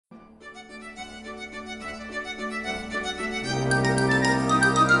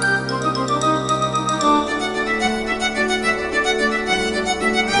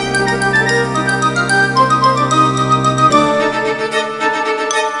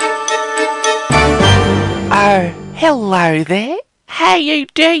Oh, hello there. How you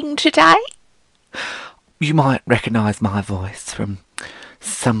doing today? You might recognise my voice from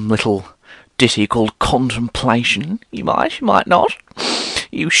some little ditty called Contemplation. You might not.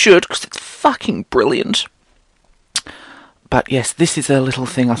 You should, because it's fucking brilliant. But yes, this is a little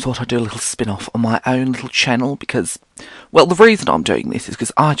thing I thought I'd do a little spin-off on my own little channel because, well, the reason I'm doing this is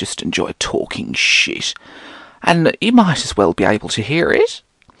because I just enjoy talking shit. And you might as well be able to hear it.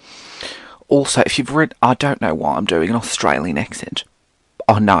 Also, if you've read, I don't know why I'm doing an Australian accent.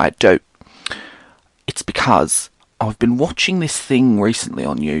 Oh no, I do. It's because I've been watching this thing recently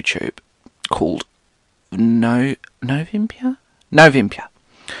on YouTube called Novympia? Novympia.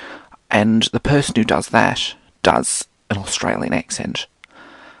 And the person who does that does an Australian accent.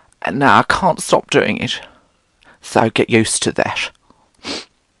 And now I can't stop doing it. So get used to that.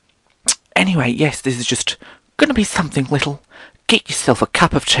 Anyway, yes, this is just going to be something little. Get yourself a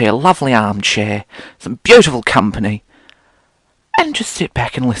cup of tea, a lovely armchair, some beautiful company, and just sit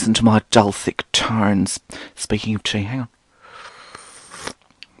back and listen to my dulcet tones. Speaking of tea, hang on.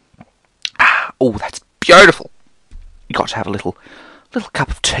 Oh, that's beautiful. You got to have a little cup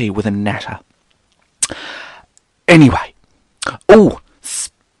of tea with a natter. Anyway,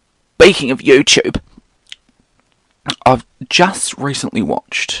 speaking of YouTube, I've just recently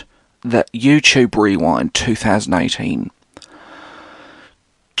watched the YouTube Rewind 2018.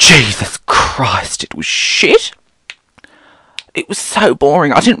 Jesus Christ, it was shit. It was so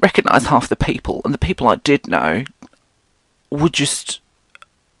boring. I didn't recognise half the people, and the people I did know were just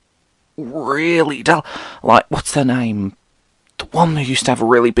really dull. Like, what's her name? The one who used to have a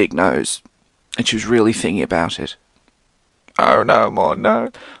really big nose, and she was really thingy about it. Oh no, no.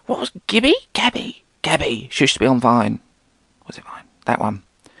 What was Gabby? She used to be on Vine. Was it Vine? That one.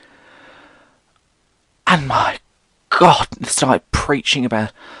 And my God, they started preaching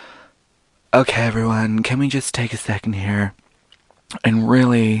about, okay everyone, can we just take a second here and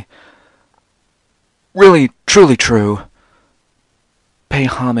really, truly true, pay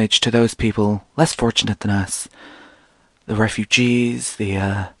homage to those people less fortunate than us, the refugees,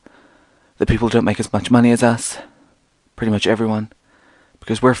 the people who don't make as much money as us, pretty much everyone,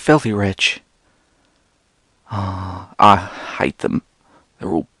 because we're filthy rich. I hate them.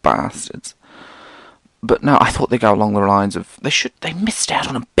 They're all bastards. But no, I thought they'd go along the lines of, they missed out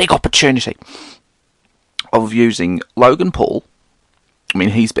on a big opportunity of using Logan Paul. I mean,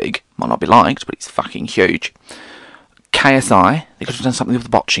 he's big, might not be liked, but he's fucking huge. KSI, they could have done something with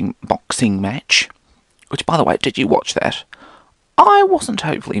the boxing match. Which, by the way, did you watch that? I wasn't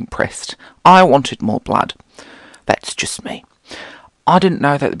overly impressed. I wanted more blood. That's just me. I didn't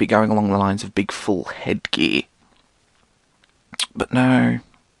know that they'd be going along the lines of big full headgear. But no,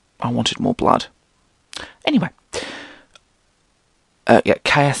 I wanted more blood. Anyway,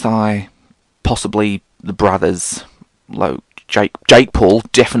 KSI, possibly the brothers, Jake Paul,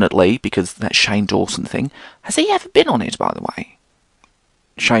 definitely, because that Shane Dawson thing. Has he ever been on it, by the way?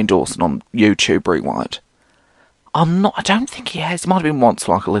 Shane Dawson on YouTube Rewind. I don't think he has. It might have been once,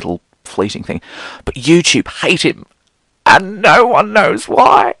 like a little fleeting thing. But YouTube hate him, and no one knows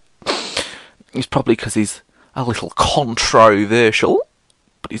why. It's probably because he's a little controversial.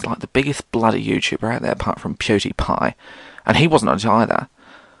 But he's like the biggest bloody YouTuber out there, apart from PewDiePie. And he wasn't on it either.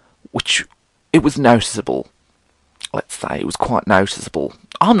 Which, it was noticeable. Let's say, it was quite noticeable.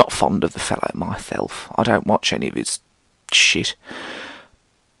 I'm not fond of the fellow myself. I don't watch any of his shit.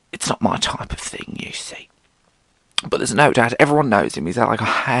 It's not my type of thing, you see. But there's no doubt, everyone knows him. He's like a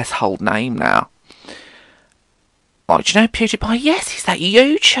household name now. Like, do you know PewDiePie? Yes, he's that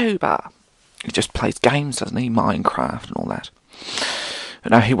YouTuber. He just plays games, doesn't he? Minecraft and all that.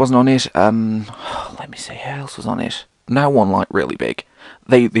 But no, he wasn't on it. Let me see, who else was on it? No one, like, really big.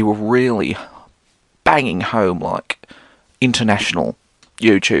 They were really banging home, like, international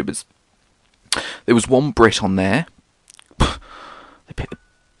YouTubers. There was one Brit on there. They picked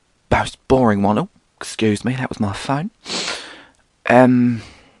the most boring one. Oh, excuse me, that was my phone. What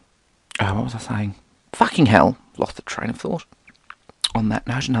was I saying? Fucking hell, lost the train of thought. On that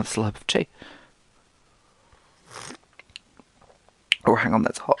note, another slurp of tea. Oh, hang on,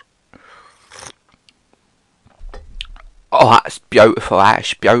 that's hot. Oh, that's beautiful,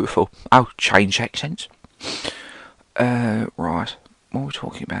 Oh, change accents. Right, what were we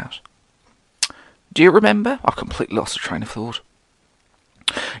talking about? Do you remember? I've completely lost the train of thought.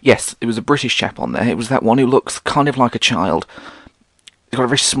 Yes, it was a British chap on there. It was that one who looks kind of like a child. He's got a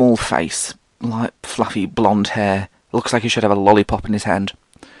very small face, like fluffy blonde hair. Looks like he should have a lollipop in his hand.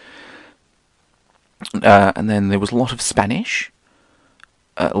 And then there was a lot of Spanish.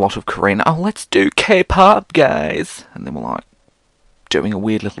 A lot of Korean. Oh, let's do K-pop, guys. And then we're like doing a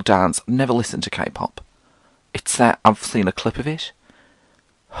weird little dance. Never listened to K-pop. It's that, I've seen a clip of it.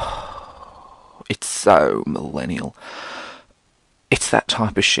 It's so millennial. It's that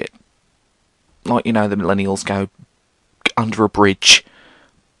type of shit. Like, you know, the millennials go under a bridge,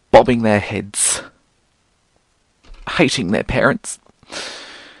 bobbing their heads, hating their parents.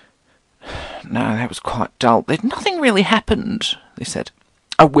 No, that was quite dull. Nothing really happened, they said.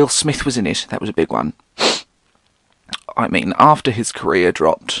 Oh, Will Smith was in it. That was a big one. I mean, after his career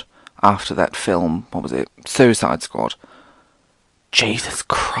dropped, after that film, what was it? Suicide Squad. Jesus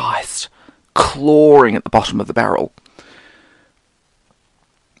Christ. Clawing at the bottom of the barrel.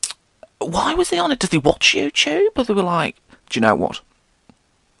 Why was he on it? Did he watch YouTube? Or they were like, do you know what?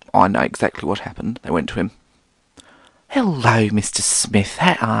 I know exactly what happened. They went to him. Hello, Mr. Smith.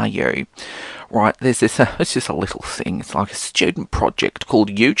 How are you? Right, there's this. It's just a little thing. It's like a student project called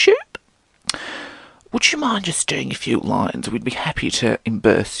YouTube. Would you mind just doing a few lines? We'd be happy to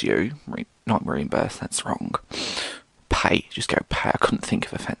reimburse you. Not reimburse, that's wrong. Pay. Just go pay. I couldn't think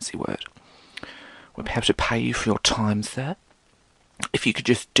of a fancy word. We'd be happy to pay you for your time, sir. If you could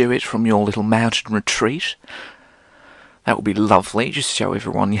just do it from your little mountain retreat, that would be lovely. Just show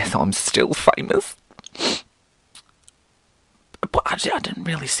everyone, yes, I'm still famous. But I didn't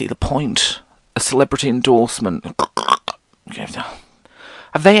really see the point. A celebrity endorsement.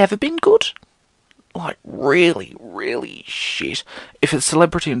 Have they ever been good? Like, really, really shit. If a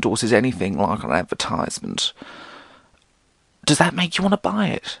celebrity endorses anything like an advertisement, does that make you want to buy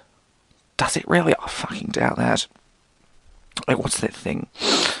it? Does it really? I fucking doubt that. Like, what's that thing?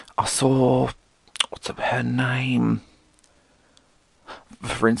 I saw... What's her name?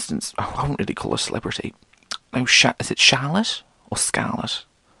 For instance, I wouldn't really call her a celebrity. No, is it Charlotte? Or Scarlett?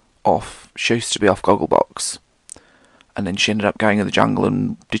 She used to be off Gogglebox. And then she ended up going in the jungle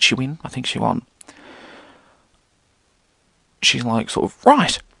and... Did she win? I think she won. She's like, sort of,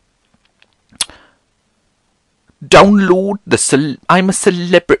 right. Download the I'm a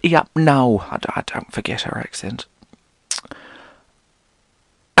celebrity app now. I don't forget her accent.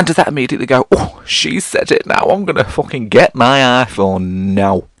 And does that immediately go, oh, she said it now, I'm going to fucking get my iPhone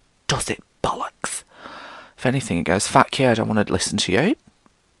now. Does it, bollocks? If anything, it goes, fuck you, I don't want to listen to you.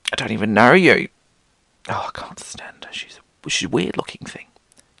 I don't even know you. Oh, I can't stand her. She's a weird looking thing.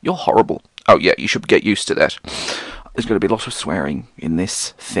 You're horrible. Oh yeah, you should get used to that. There's going to be a lot of swearing in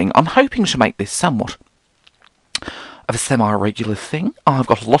this thing. I'm hoping to make this somewhat of a semi-regular thing. I've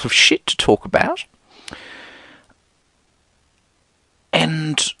got a lot of shit to talk about.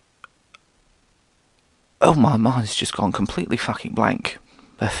 And... oh, my mind's just gone completely fucking blank.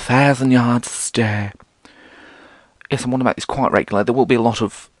 The 1,000-yard stare. Yes, I want to make this quite regular. There will be a lot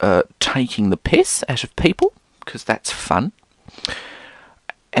of taking the piss out of people, because that's fun.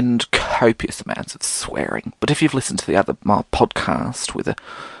 And copious amounts of swearing. But if you've listened to my podcast with a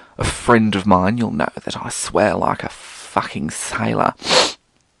friend of mine, you'll know that I swear like a fucking sailor.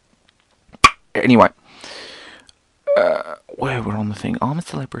 Anyway, where we're on the thing, I'm a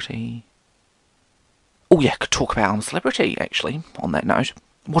celebrity. Oh yeah, I could talk about I'm a celebrity, actually, on that note.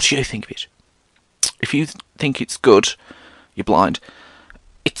 What do you think of it? If you think it's good, you're blind.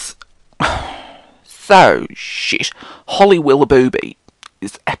 It's so shit. Holly Willoughby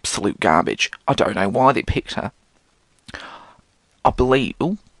is absolute garbage. I don't know why they picked her. I believe...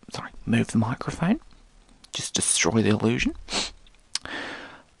 oh, sorry, move the microphone. Just destroy the illusion.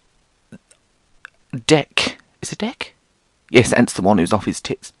 Deck. Is it Deck? Yes, that's the one who's off his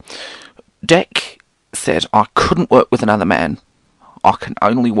tits. Deck said, I couldn't work with another man. I can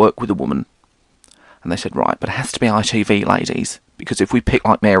only work with a woman. And they said, right, but it has to be ITV ladies. Because if we pick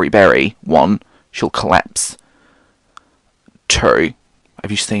like Mary Berry, 1, she'll collapse. 2, have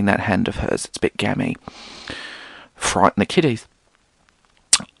you seen that hand of hers? It's a bit gammy. Frighten the kiddies.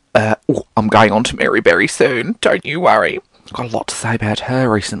 I'm going on to Mary Berry soon. Don't you worry. I've got a lot to say about her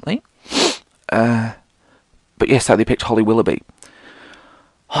recently. But yeah, so they picked Holly Willoughby.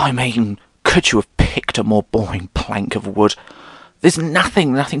 I mean, could you have picked a more boring plank of wood? There's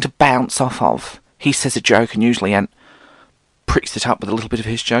nothing to bounce off of. He says a joke and usually Ant pricks it up with a little bit of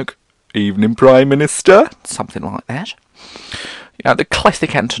his joke. Evening, Prime Minister. Something like that. You know, the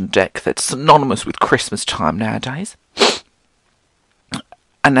classic Anton Deck that's synonymous with Christmas time nowadays.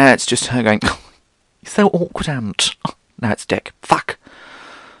 And now it's just her going, you're so awkward, Ant. Now it's Deck. Fuck.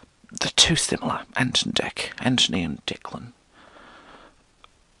 They're too similar. Anton Deck. Anthony and Declan.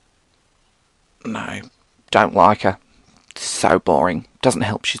 No. Don't like her. So boring. Doesn't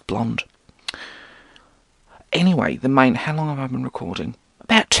help she's blonde. Anyway, how long have I been recording?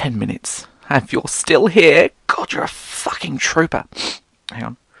 About 10 minutes. If you're still here, God, you're a fucking trooper. Hang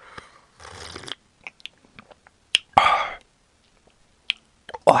on.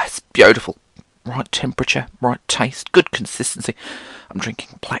 Oh, it's beautiful. right temperature, right taste, good consistency. I'm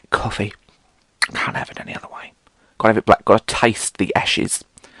drinking black coffee. I can't have it any other way. Gotta have it black, gotta taste the ashes.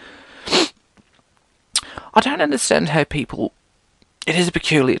 I don't understand how people... It is a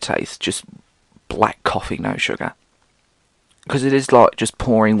peculiar taste, just black coffee, no sugar. Because it is like just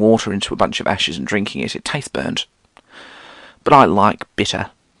pouring water into a bunch of ashes and drinking it. It tastes burnt. But I like bitter.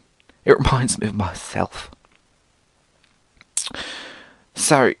 It reminds me of myself.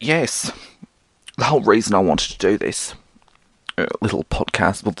 So, yes, the whole reason I wanted to do this little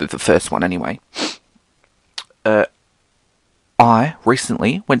podcast, well, the first one anyway, I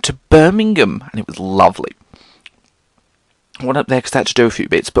recently went to Birmingham, and it was lovely. I went up there because I had to do a few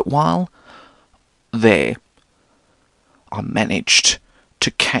bits, but while there, I managed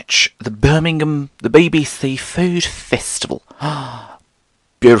to catch the BBC Food Festival.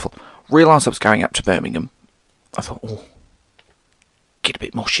 Beautiful. Realised I was going up to Birmingham. I thought, get a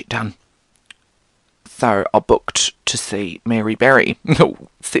bit more shit done. So I booked to see Mary Berry.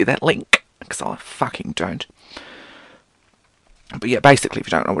 See that link? Because I fucking don't. But yeah, basically, if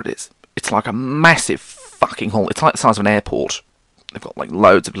you don't know what it is, it's like a massive fucking hall. It's like the size of an airport. They've got like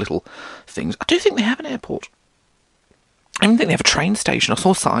loads of little things. I do think they have an airport. I even think they have a train station. I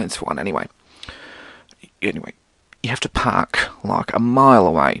saw signs for one anyway. Anyway, you have to park like a mile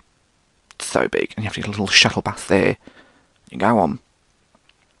away. It's so big. And you have to get a little shuttle bus there. You go on.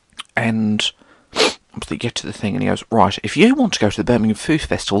 And obviously you get to the thing and he goes, right, if you want to go to the Birmingham Food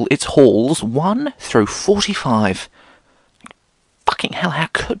Festival, it's halls 1 through 45. Fucking hell, how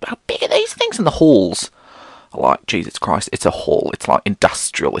big are these things in the halls? Like, Jesus Christ, it's a hall. It's like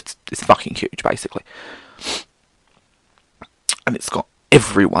industrial. It's fucking huge, basically. And it's got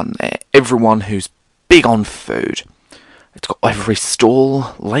everyone there. Everyone who's big on food. It's got every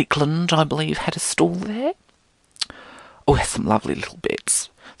stall. Lakeland, I believe, had a stall there. Oh, there's some lovely little bits.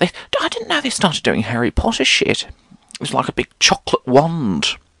 I didn't know they started doing Harry Potter shit. It was like a big chocolate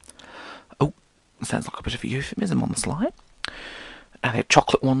wand. Oh, sounds like a bit of a euphemism on the slide. And they had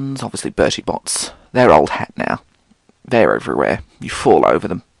chocolate ones, obviously Bertie Bott's. They're old hat now. They're everywhere. You fall over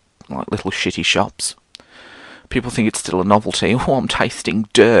them, like little shitty shops. People think it's still a novelty. Oh, I'm tasting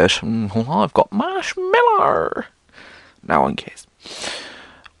dirt. Well, I've got marshmallow. No one cares.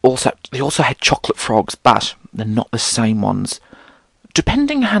 They also had chocolate frogs, but they're not the same ones.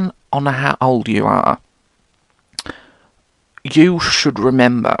 Depending on how old you are, you should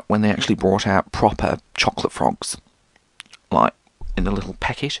remember when they actually brought out proper chocolate frogs, like in a little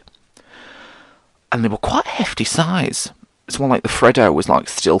packet, and they were quite a hefty size. It's one like the Freddo was like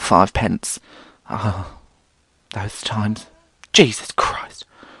still 5p. Oh, those times. Jesus Christ.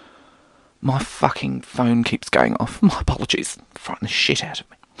 My fucking phone keeps going off. My apologies. Frighten the shit out of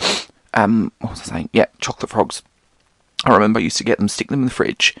me. What was I saying? Yeah, chocolate frogs. I remember I used to get them, stick them in the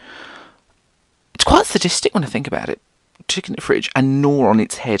fridge. It's quite sadistic when I think about it. Stick it in the fridge and gnaw on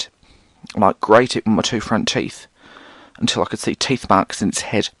its head. Like, grate it with my 2 front teeth until I could see teeth marks in its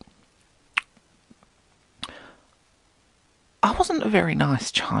head. I wasn't a very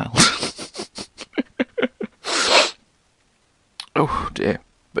nice child. Oh dear.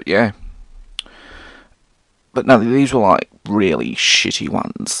 But yeah. But no, these were like really shitty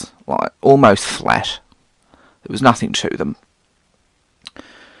ones. Like, almost flat. There was nothing to them.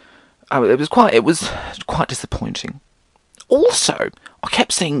 Oh, it was quite disappointing. Also, I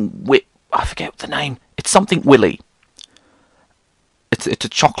kept seeing I forget the name. It's something Willy. It's a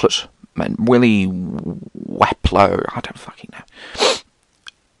chocolate man, Willy Waplo. I don't fucking know.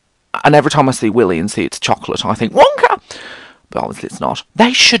 And every time I see Willy and see it's chocolate, I think Wonka. But obviously it's not.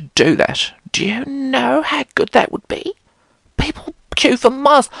 They should do that. Do you know how good that would be? People queue for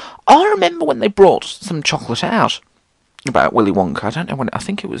miles. I remember when they brought some chocolate out about Willy Wonka. I don't know when. I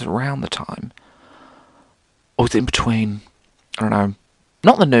think it was around the time, or was it in between? I don't know.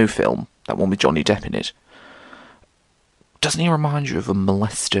 Not the new film, that one with Johnny Depp in it. Doesn't he remind you of a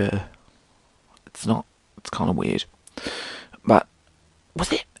molester? It's not. It's kind of weird. But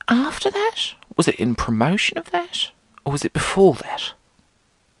was it after that? Was it in promotion of that, or was it before that?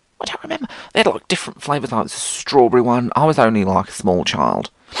 I don't remember. They had like different flavours, like the strawberry one. I was only like a small child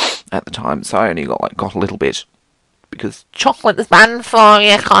at the time, so I only got a little bit. Because chocolate is banned for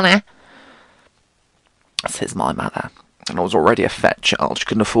you, Connor, says my mother. And I was already a fat child. She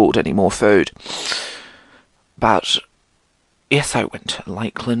couldn't afford any more food. But yes, I went to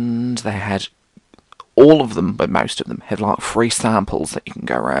Lakeland. They had all of them, but most of them, have like free samples that you can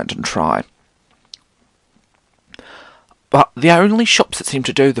go around and try. But the only shops that seem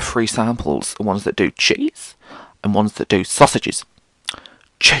to do the free samples are ones that do cheese and ones that do sausages.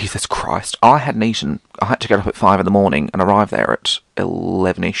 Jesus Christ. I hadn't eaten. I had to get up at 5 in the morning and arrive there at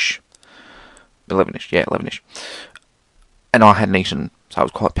 11ish. 11ish, yeah, 11ish. And I hadn't eaten, so I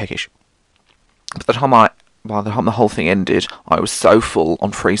was quite peckish. By the time the whole thing ended, I was so full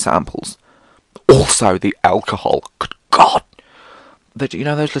on free samples. Also, the alcohol. Good God! You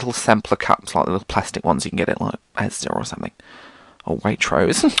know those little sampler cups, like the little plastic ones you can get at like Asda or something? Or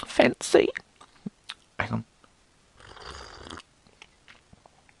Waitrose. Fancy. Hang on.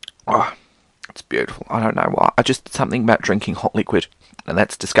 Oh, it's beautiful. I don't know why. Something about drinking hot liquid, and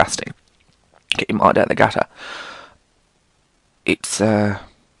that's disgusting. Get your mind out the gutter. It's, oh,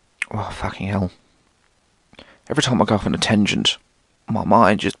 fucking hell. Every time I go off on a tangent, my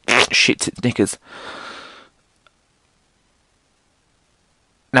mind just shits its knickers.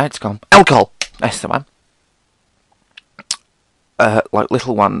 No, it's gone. Alcohol! That's the one. Like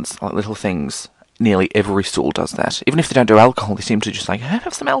little ones, like little things. Nearly every stall does that. Even if they don't do alcohol, they seem to just like,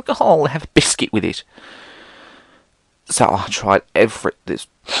 have some alcohol, have a biscuit with it. So I tried this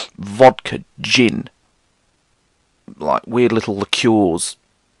vodka, gin, like weird little liqueurs,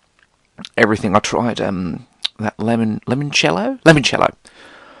 everything. I tried that limoncello.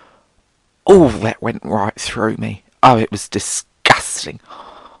 Oh, that went right through me. Oh, it was disgusting.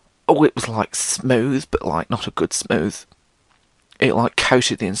 Oh, it was like smooth, but like not a good smooth. It like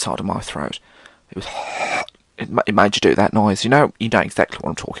coated the inside of my throat. It was. It made you do that noise. You know exactly what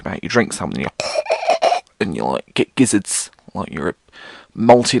I'm talking about. You drink something and you like get gizzards, like you're a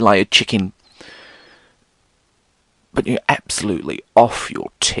multi-layered chicken. But you're absolutely off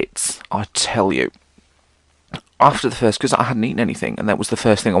your tits, I tell you. After the first, because I hadn't eaten anything, and that was the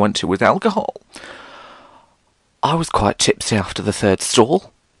first thing I went to with alcohol. I was quite tipsy after the third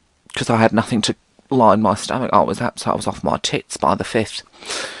stall, because I had nothing to line my stomach. I was off my tits by the fifth.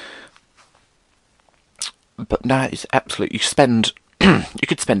 But no, it's absolutely. You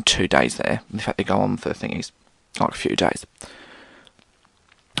could spend 2 days there. In fact, they go on for thingies, like a few days.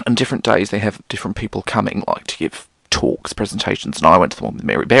 And different days they have different people coming, like to give talks, presentations. And I went to the one with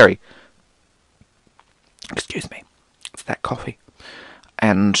Mary Berry. Excuse me, it's that coffee.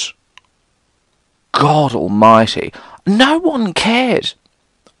 And God Almighty, no one cared.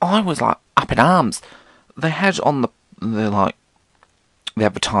 I was like up in arms. They had on the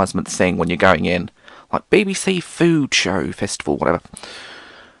advertisement thing when you're going in, like BBC Food Show Festival, whatever.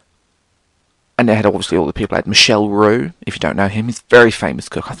 And they had obviously all the people. They had Michel Roux, if you don't know him, he's a very famous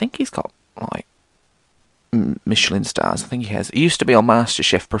cook. I think he's got like Michelin stars. I think he has. He used to be on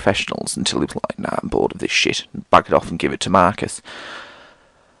MasterChef Professionals until he was like, nah, I'm bored of this shit, and bug it off and give it to Marcus.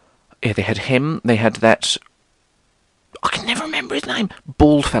 Yeah, they had him. They had that. I can never remember his name.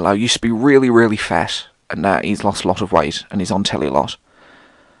 Bald fellow used to be really, really fat, and now he's lost a lot of weight, and he's on telly a lot.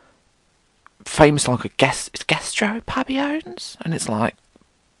 Famous like it's Gastro pub he owns, and it's like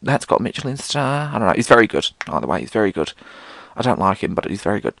that's got a Michelin star. I don't know. He's very good. Either way, he's very good. I don't like him, but he's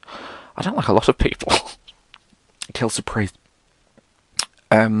very good. I don't like a lot of people. Kelsey Priest.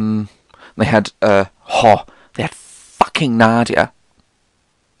 They had fucking Nadia.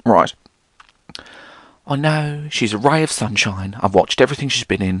 Right. I know she's a ray of sunshine. I've watched everything she's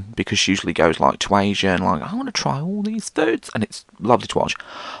been in because she usually goes like to Asia and like I want to try all these foods, and it's lovely to watch.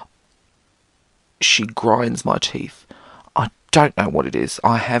 She grinds my teeth. I don't know what it is.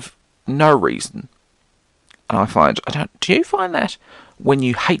 I have no reason. And do you find that when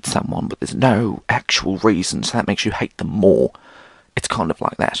you hate someone but there's no actual reason, so that makes you hate them more? It's kind of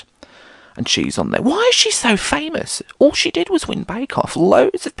like that. And she's on there. Why is she so famous? All she did was win Bake Off.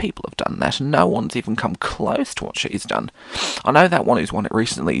 Loads of people have done that, and no one's even come close to what she's done. I know that one who's won it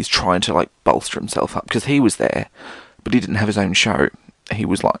recently is trying to like bolster himself up because he was there, but he didn't have his own show. He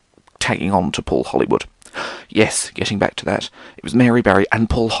was like tagging on to Paul Hollywood. Yes, getting back to that. It was Mary Berry and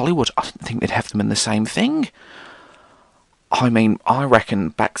Paul Hollywood. I didn't think they'd have them in the same thing. I mean, I reckon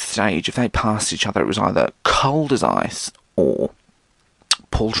backstage, if they passed each other, it was either cold as ice or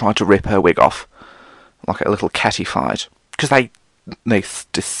Paul tried to rip her wig off. Like a little catty fight. Because they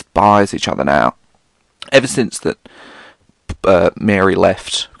despise each other now. Ever since that Mary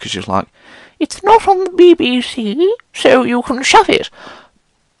left. Because she was like, it's not on the BBC, so you can shove it.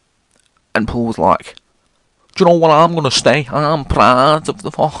 And Paul was like, do you know what, I'm going to stay. I'm proud of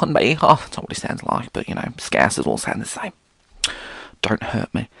the fucking Bake Off. That's not what he sounds like, but, you know, Scousers all sound the same. Don't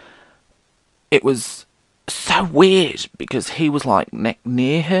hurt me. It was so weird, because he was, like,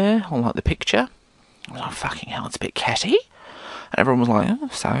 near her on, like, the picture. I was like, fucking hell, it's a bit catty. And everyone was like, oh,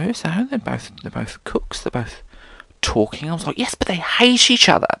 so, they're both cooks, they're both talking. I was like, yes, but they hate each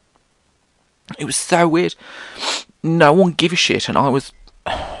other. It was so weird. No one gave a shit, and I was,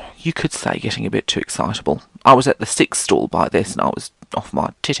 you could say, getting a bit too excitable. I was at the 6th stall by this, and I was off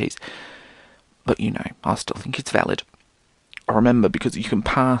my titties. But, you know, I still think it's valid. I remember, because you can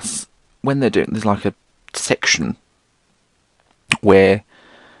pass when they're doing, there's like a section where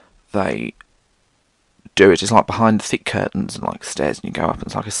they do it. It's like behind the thick curtains and like stairs, and you go up, and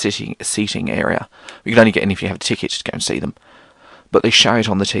it's like a seating area. You can only get in if you have a ticket to go and see them. But they show it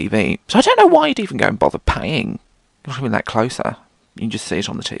on the TV, so I don't know why you'd even go and bother paying. You're not even that closer. You can just see it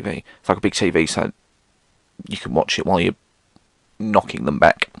on the TV. It's like a big TV, so you can watch it while you're knocking them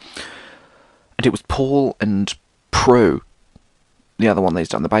back. And it was Paul and Prue, the other one that he's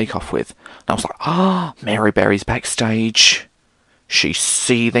done the bake-off with. And I was like, Mary Berry's backstage. She's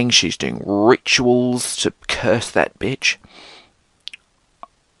seething. She's doing rituals to curse that bitch.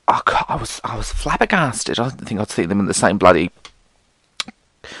 I was flabbergasted. I didn't think I'd see them in the same bloody...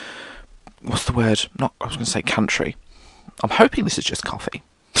 What's the word? I was going to say country. I'm hoping this is just coffee.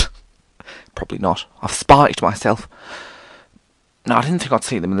 Probably not. I've spiked myself. No, I didn't think I'd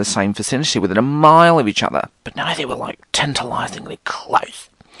see them in the same vicinity within a mile of each other. But no, they were like tantalisingly close.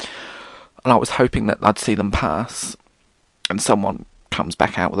 And I was hoping that I'd see them pass and someone comes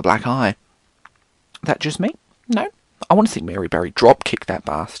back out with a black eye. That just me? No. I want to see Mary Berry drop kick that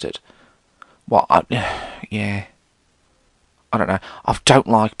bastard. Well, yeah. I don't know. I don't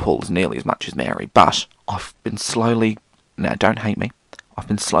like Paul as nearly as much as Mary, but I've been slowly... Now, don't hate me. I've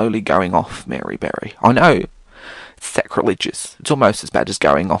been slowly going off Mary Berry. I know. It's sacrilegious. It's almost as bad as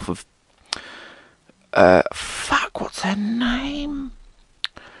going off of... what's her name?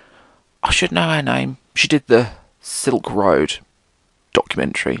 I should know her name. She did the Silk Road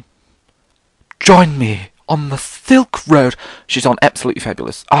documentary. Join me on the Silk Road. She's on Absolutely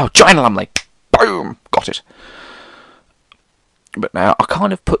Fabulous. Oh, Joanna Lumley. Boom! Got it. But now, I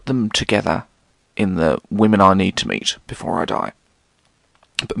kind of put them together in the women I need to meet before I die.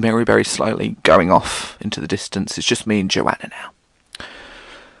 But Mary Berry's slowly going off into the distance. It's just me and Joanna now.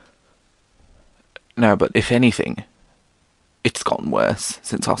 No, but if anything, it's gotten worse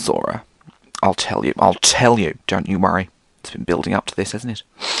since I saw her. I'll tell you, don't you worry. It's been building up to this, hasn't it?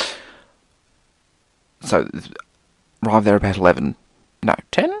 So, arrived there about 11. No,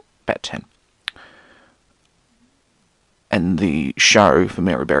 10? About 10. And the show for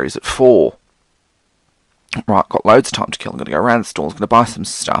Mary Berry's at 4. Right, got loads of time to kill. I'm going to go around the stalls, going to buy some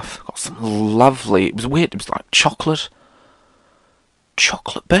stuff. Got some lovely... It was weird. It was like chocolate,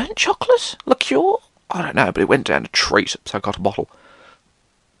 burnt chocolate liqueur? I don't know, but it went down a treat, so I got a bottle.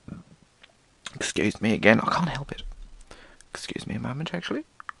 Excuse me again. I can't help it. Excuse me a moment, actually.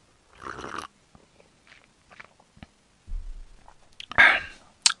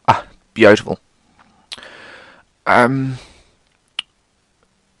 Beautiful. And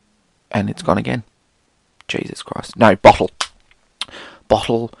it's gone again. Jesus Christ. No, bottle.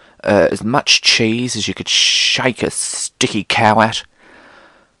 Bottle, as much cheese as you could shake a sticky cow at.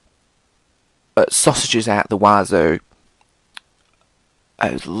 Sausages out the wazoo.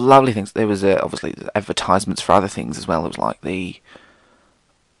 Lovely things. There was obviously advertisements for other things as well. It was like the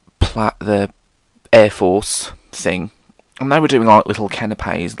Air Force thing. And they were doing like little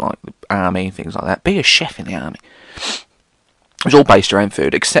canapes, like the army, things like that. Be a chef in the army. It was all based around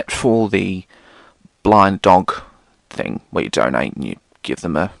food, except for the blind dog thing, where you donate and you give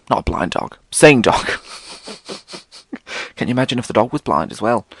them not a blind dog, seeing dog. Can you imagine if the dog was blind as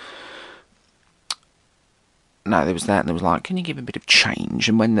well? No, there was that, and there was like, can you give a bit of change?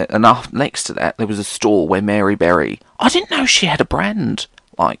 And next to that, there was a stall where Mary Berry... I didn't know she had a brand,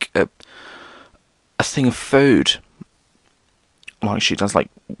 like a thing of food. Like she does,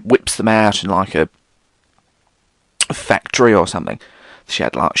 like, whips them out in like a factory or something. She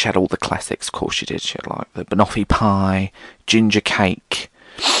had all the classics, of course she did. She had like the banoffee pie, ginger cake,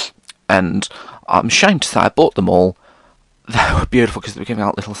 and I'm ashamed to say I bought them all. They were beautiful because they were giving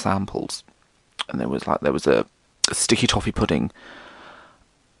out little samples. And there was a sticky toffee pudding.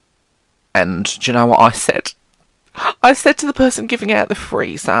 And do you know what I said? I said to the person giving out the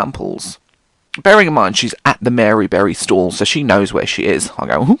free samples, bearing in mind she's at the Mary Berry stall, so she knows where she is. I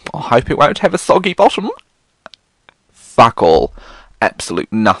go, I hope it won't have a soggy bottom. Fuck all.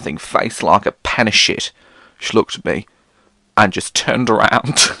 Absolute nothing. Face like a pan of shit. She looked at me and just turned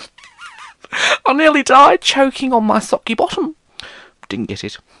around. I nearly died choking on my soggy bottom. Didn't get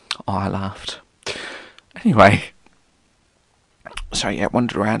it. I laughed. Anyway. So yeah,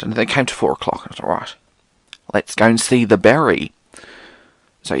 wandered around and they came to 4 o'clock. I was alright. Let's go and see the berry.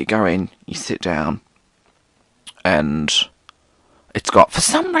 So you go in, you sit down, and it's got, for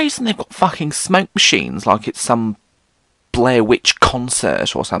some reason they've got fucking smoke machines, like it's some Blair Witch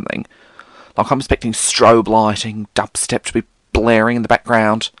concert or something. Like I'm expecting strobe lighting, dubstep to be blaring in the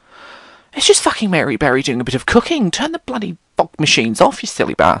background. It's just fucking Mary Berry doing a bit of cooking. Turn the bloody fog machines off, you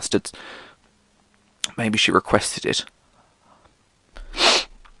silly bastards. Maybe she requested it.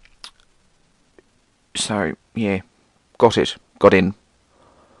 So, yeah, got it. Got in.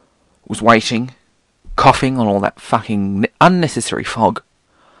 Was waiting, coughing on all that fucking unnecessary fog.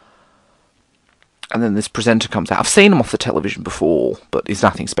 And then this presenter comes out. I've seen him off the television before, but he's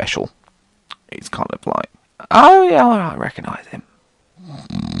nothing special. He's kind of like, oh yeah, I recognise him.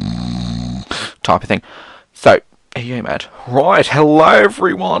 Type of thing. So, here you go, mate. Right, hello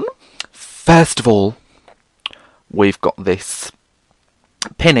everyone. First of all, we've got this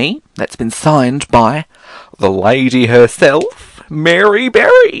penny that's been signed by the lady herself, Mary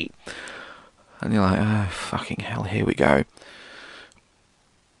Berry. And you're like, oh, fucking hell, here we go.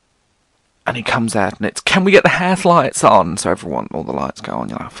 And he comes out and it's, can we get the house lights on? So everyone, all the lights go on.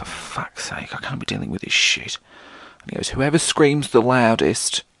 You're like, for fuck's sake, I can't be dealing with this shit. And he goes, whoever screams the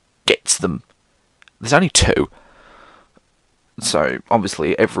loudest gets them. There's only two. So,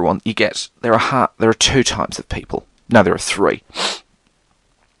 obviously, everyone, you get, there are two types of people. No, there are three.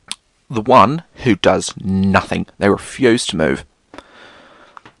 The one who does nothing. They refuse to move.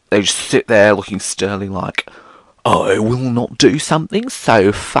 They just sit there looking sternly like, I will not do something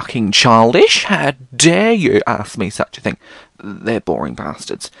so fucking childish. How dare you ask me such a thing? They're boring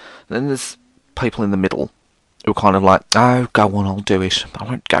bastards. Then there's people in the middle who are kind of like, oh, go on, I'll do it. I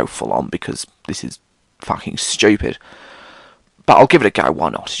won't go full on because this is fucking stupid. But I'll give it a go, why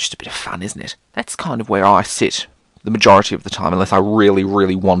not? It's just a bit of fun, isn't it? That's kind of where I sit the majority of the time, unless I really,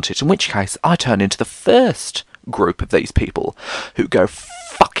 really want it. In which case, I turn into the first group of these people who go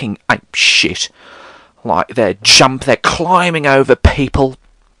fucking ape shit. Like, they're climbing over people,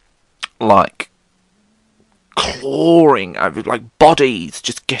 like, clawing over, like, bodies,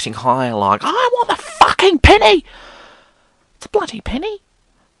 just getting higher, like, I want the fucking penny! It's a bloody penny.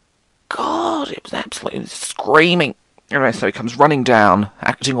 God, it was absolutely screaming. Anyway, so he comes running down,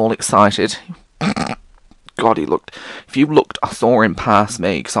 acting all excited. God, he looked, if you looked, I saw him pass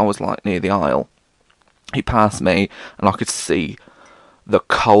me, because I was, like, near the aisle. He passed me, and I could see the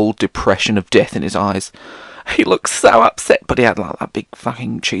cold depression of death in his eyes. He looked so upset, but he had like that big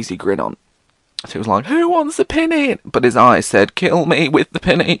fucking cheesy grin on. So he was like, who wants a penny? But his eyes said, kill me with the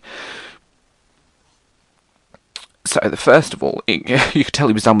penny. So first of all, you could tell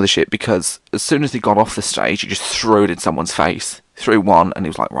he was done with the shit, because as soon as he got off the stage, he just threw it in someone's face. Threw one, and he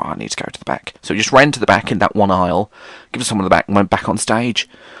was like, right, I need to go to the back. So he just ran to the back in that one aisle, gave someone the back, and went back on stage.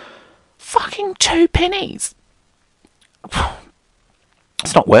 Fucking 2 pennies.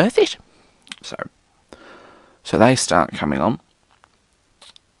 It's not worth it. So they start coming on.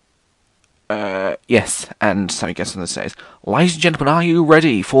 Yes, and so he gets on the stage. Ladies and gentlemen, are you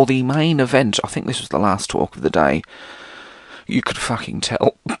ready for the main event? I think this was the last talk of the day. You could fucking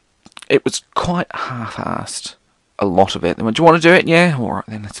tell. It was quite half-assed. A lot of it. They went, do you want to do it? Yeah? Alright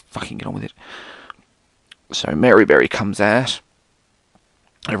then, let's fucking get on with it. So Mary Berry comes out.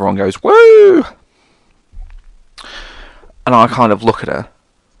 Everyone goes, woo! And I kind of look at her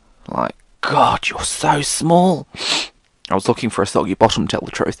like, God, you're so small. I was looking for a soggy bottom, tell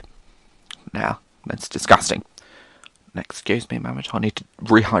the truth. Now, that's disgusting. Excuse me a moment, I need to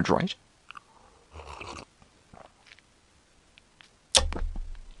rehydrate.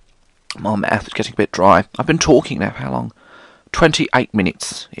 My mouth is getting a bit dry. I've been talking now, how long? 28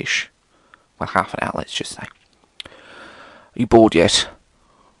 minutes-ish. Well, half an hour, let's just say. Are you bored yet?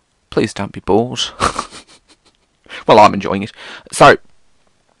 Please don't be bored. Well, I'm enjoying it. So,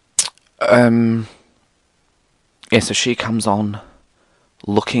 yeah, so she comes on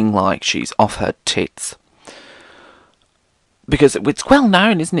looking like she's off her tits. Because it's well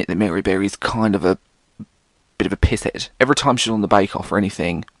known, isn't it, that Mary Berry's kind of a bit of a pisshead. Every time she's on the bake-off or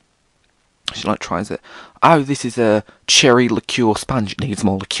anything, she like tries it. Oh, this is a cherry liqueur sponge. It needs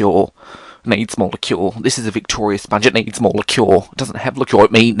more liqueur. Needs more liqueur. This is a Victoria sponge. It needs more liqueur. It doesn't have liqueur.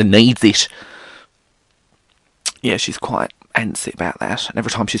 It needs it. Yeah, she's quite antsy about that. And every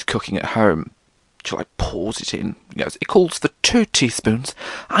time she's cooking at home, she like pours it in. She goes, it calls for 2 teaspoons.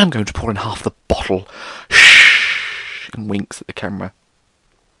 I'm going to pour in half the bottle. Shh. And winks at the camera.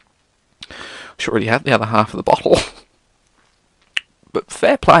 She already had the other half of the bottle. But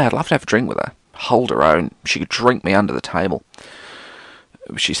fair play, I'd love to have a drink with her. Hold her own. She could drink me under the table.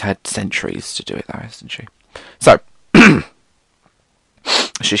 She's had centuries to do it though, hasn't she? So,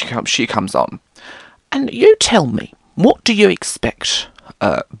 she comes on. And you tell me, what do you expect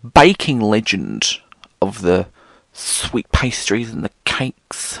a baking legend of the sweet pastries and the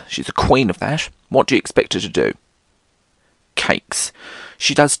cakes? She's a queen of that. What do you expect her to do? Cakes.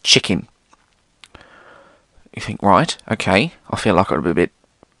 She does chicken. You think, right, okay, I feel like I'm a bit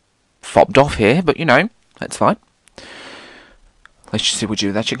fobbed off here, but you know, that's fine. Let's just see what we do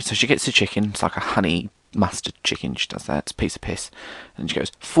with that chicken. So she gets the chicken, it's like a honey mustard chicken. She does that. It's a piece of piss. And she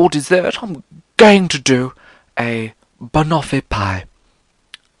goes, for dessert, I'm going to do a banoffee pie.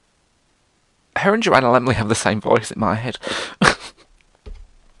 Her and Joanna Lemley have the same voice in my head.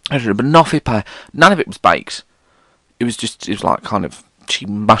 I did a banoffee pie. None of it was baked. It was like kind of, she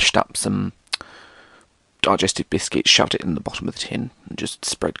mushed up some digestive biscuits, shoved it in the bottom of the tin, and just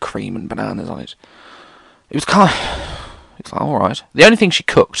spread cream and bananas on it. It's like, alright. The only thing she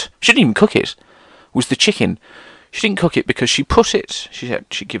cooked, she didn't even cook it, was the chicken. She didn't cook it because she put it, she said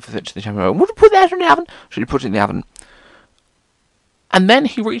she'd give it to the gentleman, would you put that in the oven? She'd put it in the oven. And then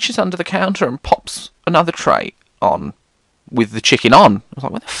he reaches under the counter and pops another tray on with the chicken on. I was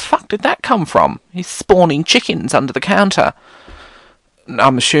like, where the fuck did that come from? He's spawning chickens under the counter. And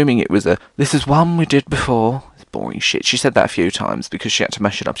I'm assuming it was this is one we did before. It's boring shit. She said that a few times because she had to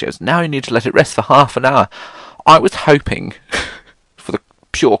mash it up. She goes, now you need to let it rest for half an hour. I was hoping, for the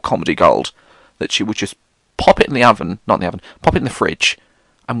pure comedy gold, that she would just pop it in the oven, not in the oven, pop it in the fridge,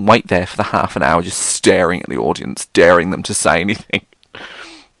 and wait there for the half an hour just staring at the audience, daring them to say anything.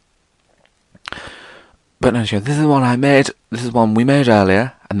 But no, she goes, this is one I made, this is one we made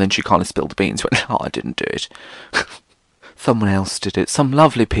earlier, and then she kind of spilled the beans, went, oh, I didn't do it. Someone else did it, some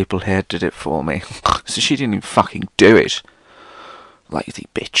lovely people here did it for me. So she didn't even fucking do it. Lazy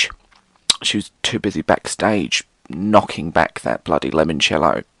bitch. She was too busy backstage, knocking back that bloody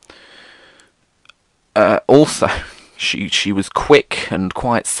limoncello. Also, she was quick and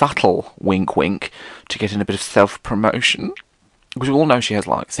quite subtle, wink wink, to get in a bit of self-promotion. Because we all know she has,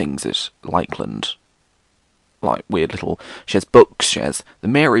 like, things at Lakeland. Like, weird little... She has books, she has the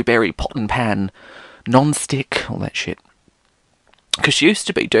Mary Berry pot and pan, non-stick, all that shit. Because she used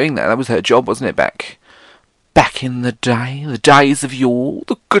to be doing that. That was her job, wasn't it, back in the day? The days of yore,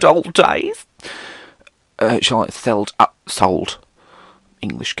 the good old days. She, like, sold...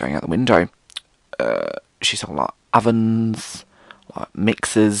 English going out the window. She sold, like, ovens, like,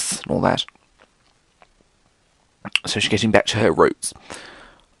 mixers, and all that. So she's getting back to her roots.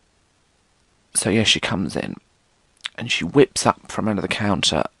 So yeah, she comes in, and she whips up from under the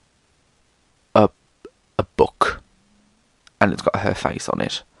counter a book, and it's got her face on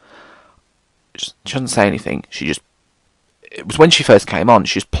it. She doesn't say anything. It was when she first came on.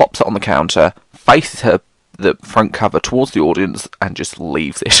 She just plops it on the counter, faces the front cover towards the audience, and just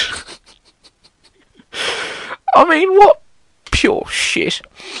leaves it. I mean, what pure shit.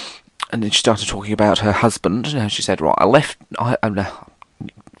 And then she started talking about her husband, and she said, right,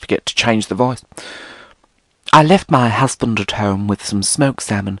 forget to change the voice. I left my husband at home with some smoked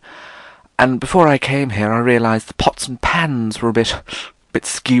salmon, and before I came here I realised the pots and pans were a bit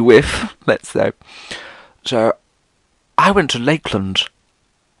skew-whiff, let's say. So I went to Lakeland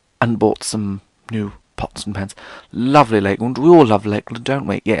and bought some new pots and pans. Lovely Lakeland. We all love Lakeland, don't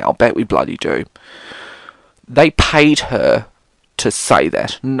we? Yeah, I'll bet we bloody do. They paid her to say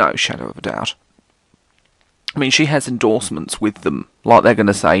that, no shadow of a doubt. I mean, she has endorsements with them, like they're going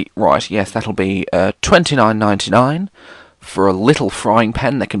to say, right, yes, that'll be $29.99 for a little frying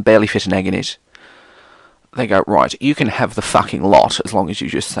pan that can barely fit an egg in it. They go, right, you can have the fucking lot as long as you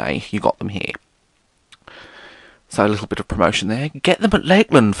just say you got them here. So a little bit of promotion there. Get them at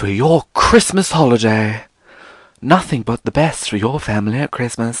Lakeland for your Christmas holiday. Nothing but the best for your family at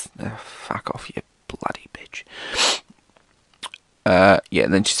Christmas. Oh, fuck off, you bloody bitch. Yeah,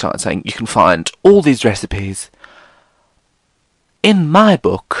 and then she started saying, you can find all these recipes in my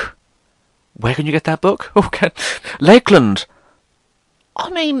book. Where can you get that book? Okay. Lakeland. I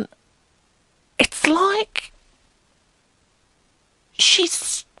mean, it's like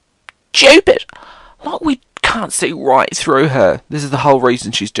she's stupid. Like, we can't see right through her. This is the whole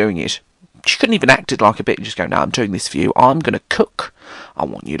reason she's doing it. She couldn't even act it like a bit and just go, no, I'm doing this for you. I'm going to cook. I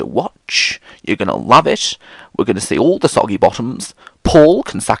want you to watch. You're going to love it. We're going to see all the soggy bottoms. Paul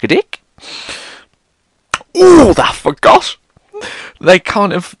can suck a dick. Ooh, I forgot. They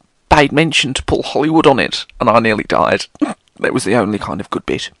kind of paid mention to Paul Hollywood on it, and I nearly died. That was the only kind of good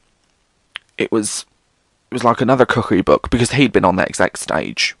bit. It was like another cookery book, because he'd been on that exact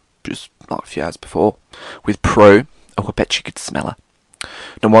stage just like a few hours before with Prue. Oh, I bet you could smell her.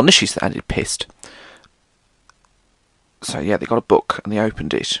 No wonder she sounded pissed. So yeah, they got a book and they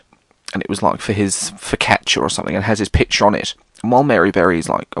opened it, and it was like for his focaccia or something, and has his picture on it. And while Mary Berry's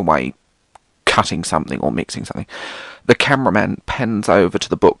like away cutting something or mixing something, the cameraman pans over to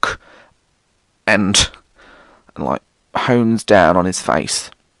the book and like hones down on his face,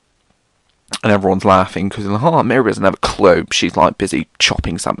 and everyone's laughing because like, oh, Mary doesn't have a clue. She's like busy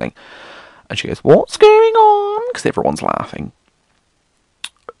chopping something, and she goes, "What's going on?" Because everyone's laughing.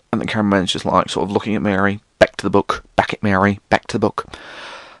 And the cameraman's just like sort of looking at Mary, back to the book, back at Mary, back to the book.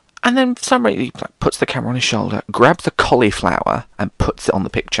 And then for some reason he puts the camera on his shoulder, grabs a cauliflower and puts it on the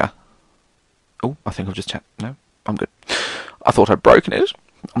picture. Oh, I think I've just tapped. No, I'm good. I thought I'd broken it.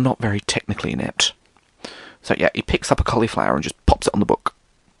 I'm not very technically inept. So yeah, he picks up a cauliflower and just pops it on the book.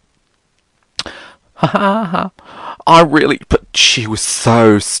 Ha ha ha. But she was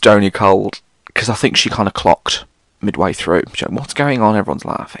so stony cold, because I think she kind of clocked midway through. She went, what's going on? Everyone's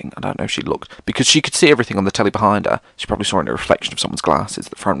laughing. I don't know if she looked, because she could see everything on the telly behind her. She probably saw in a reflection of someone's glasses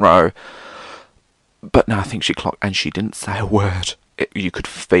at the front row. But no, I think she clocked, and she didn't say a word. You could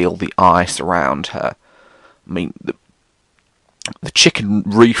feel the ice around her. I mean, the chicken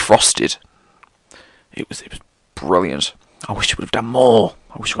refrosted. It was brilliant. I wish he would have done more.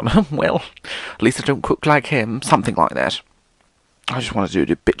 I wish well, at least I don't cook like him. Something like that. I just want to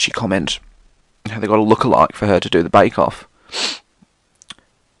do a bitchy comment. How they got a look-alike for her to do the bake-off.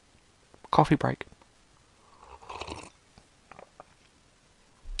 Coffee break.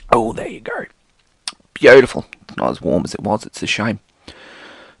 Oh, there you go. Beautiful. Not as warm as it was. It's a shame.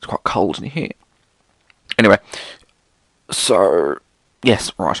 It's quite cold in here. Anyway, so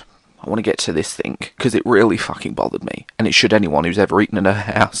yes, right. I want to get to this thing, because it really fucking bothered me, and it should anyone who's ever eaten in her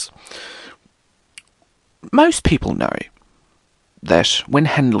house. Most people know that when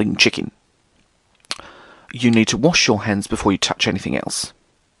handling chicken, you need to wash your hands before you touch anything else.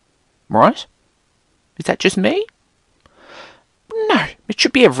 Right? Is that just me? No, it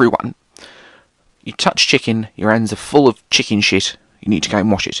should be everyone. You touch chicken, your hands are full of chicken shit, you need to go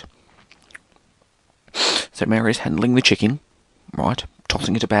and wash it. So Mary's handling the chicken, right,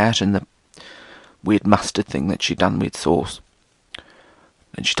 tossing it about in the weird mustard thing that she'd done with sauce.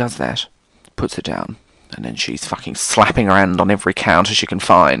 Then she does that, puts it down, and then she's fucking slapping her hand on every counter she can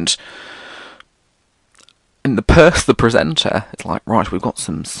find. In the presenter, it's like, right, we've got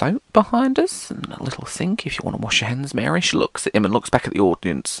some soap behind us and a little sink if you want to wash your hands, Mary. She looks at him and looks back at the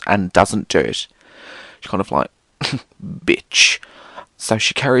audience and doesn't do it. She's kind of like, bitch. So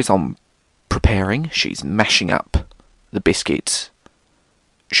she carries on preparing. She's mashing up the biscuits.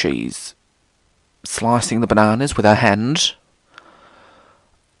 She's slicing the bananas with her hand.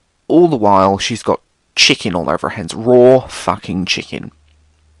 All the while, she's got chicken all over her hands. Raw fucking chicken.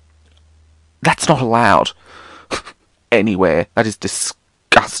 That's not allowed anywhere. That is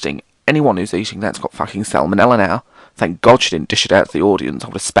disgusting. Anyone who's eating that's got fucking salmonella now. Thank God she didn't dish it out to the audience. I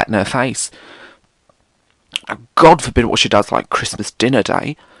would have spat in her face. God forbid what she does like Christmas dinner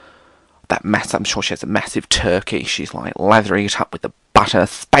day. I'm sure she has a massive turkey. She's like lathering it up with the butter,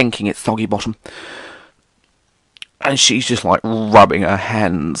 spanking its soggy bottom. And she's just like rubbing her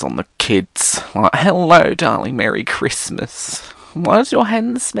hands on the kids. Like, hello, darling, Merry Christmas. Why does your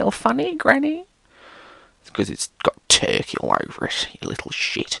hands smell funny, Granny? It's because it's got turkey all over it, you little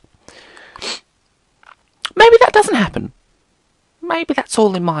shit. Maybe that doesn't happen. Maybe that's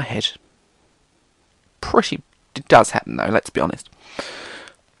all in my head. It does happen though, let's be honest.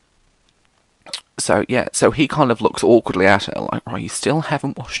 So yeah, so he kind of looks awkwardly at her, like, right, you still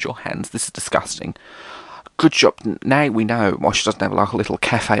haven't washed your hands, this is disgusting. Good job, now we know why she doesn't have like a little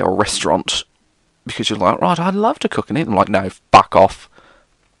cafe or restaurant. Because you're like, right, I'd love to cook and eat. I'm like, no, fuck off.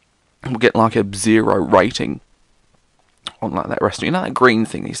 We'll get like a 0 rating on like that restaurant. You know that green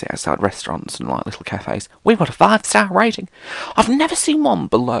thing you see outside restaurants and like little cafes? We've got a 5-star rating. I've never seen one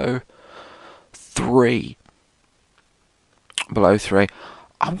below 3. Below 3.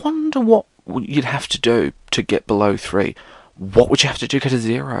 I wonder what you'd have to do to get below 3. What would you have to do to get a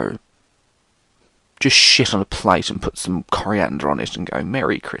 0? Just shit on a plate and put some coriander on it and go,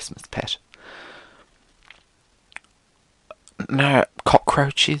 Merry Christmas, pet. No,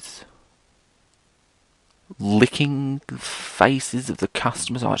 cockroaches. Licking the faces of the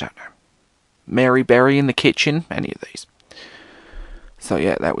customers. I don't know. Mary Berry in the kitchen. Any of these. So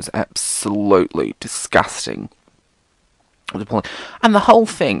yeah, that was absolutely disgusting. And the whole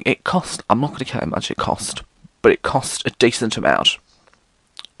thing, it cost, I'm not going to care how much it cost, but it cost a decent amount.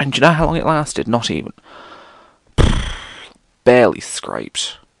 And do you know how long it lasted? Not even. Barely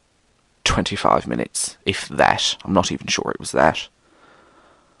scraped 25 minutes, if that. I'm not even sure it was that.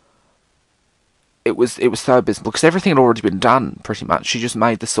 It was so abysmal, because everything had already been done, pretty much. She just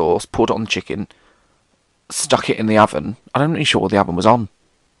made the sauce, poured it on the chicken, stuck it in the oven. I'm not really sure what the oven was on.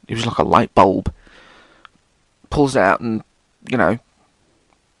 It was like a light bulb. Pulls it out and, you know,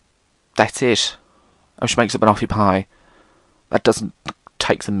 that's it. And she makes a banoffee pie. That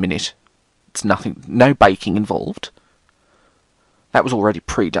takes a minute. It's nothing, no baking involved. That was already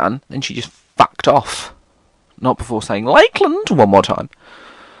pre-done, and she just fucked off. Not before saying Lakeland one more time.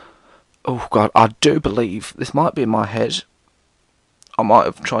 Oh God, I do believe, this might be in my head, I might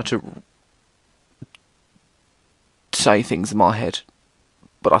have tried to say things in my head,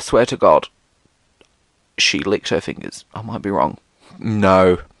 but I swear to God, she licked her fingers. I might be wrong.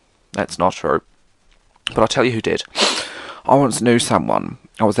 No, that's not true. But I'll tell you who did. I once knew someone.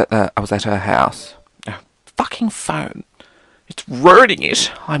 I was at her house. Oh, fucking phone. It's ruining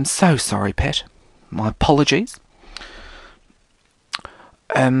it. I'm so sorry, pet. My apologies.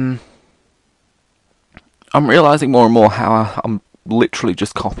 I'm realising more and more how I'm literally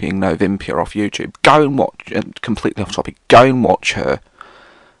just copying Novympia off YouTube. Go and watch, completely off topic, go and watch her.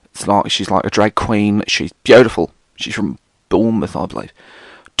 She's like a drag queen. She's beautiful. She's from Bournemouth, I believe.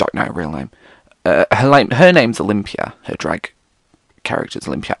 Don't know her real name. Her name's Olympia. Her drag character's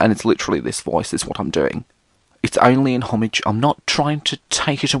Olympia, and it's literally this voice is what I'm doing. It's only in homage. I'm not trying to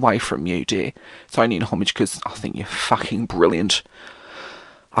take it away from you, dear. It's only in homage because I think you're fucking brilliant.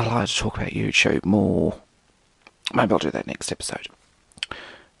 I'd like to talk about YouTube more. Maybe I'll do that next episode,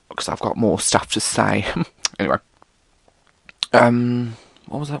 because I've got more stuff to say. Anyway.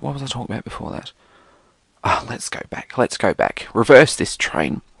 What was I talking about before that? Oh, let's go back. Reverse this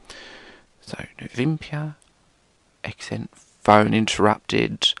train. So, Novympia, accent, phone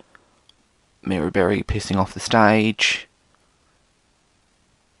interrupted, Mirrorberry pissing off the stage.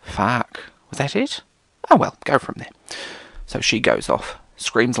 Fuck. Was that it? Oh well, go from there. So she goes off,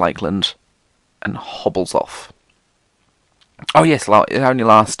 screams Lakeland, and hobbles off. Oh yes, it only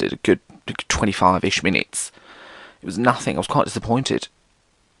lasted a good 25-ish minutes. It was nothing. I was quite disappointed.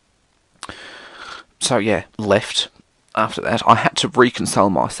 So yeah, left. After that, I had to reconcile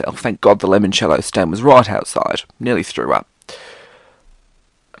myself. Thank God the limoncello stand was right outside. Nearly threw up.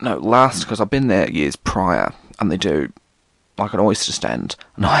 No, because I've been there years prior, and they do like an oyster stand,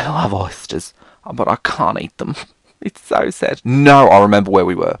 and I love oysters, but I can't eat them. It's so sad. No, I remember where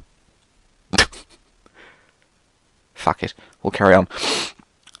we were. Fuck it. We'll carry on.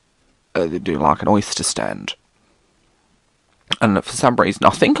 They do like an oyster stand. And for some reason, I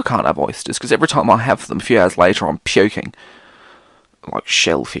think I can't have oysters, because every time I have them, a few hours later, I'm puking. Like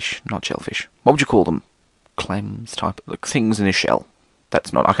shellfish, not shellfish. What would you call them? Clams type, like things in a shell.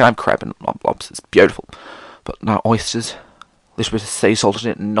 That's not, I can have crab and lobsters, beautiful. But no, oysters, a little bit of sea salt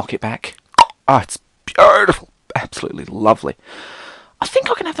in it and knock it back. Oh, it's beautiful, absolutely lovely. I think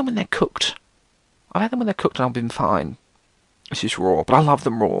I can have them when they're cooked. I've had them when they're cooked and I've been fine. It's just raw, but I love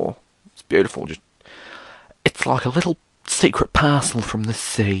them raw. It's beautiful, it's like a little secret parcel from the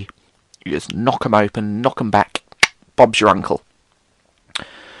sea. You just knock them open, knock them back, Bob's your uncle.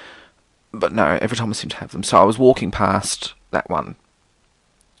 But no, every time I seem to have them. So I was walking past that one,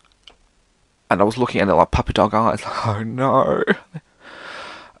 and I was looking at it like puppy dog eyes, like, oh no.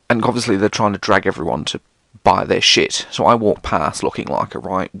 And obviously they're trying to drag everyone to buy their shit. So I walked past looking like a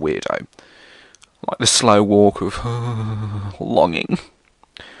right weirdo. Like the slow walk of longing.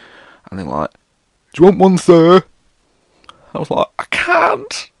 And they're like, do you want one, sir? I was like, I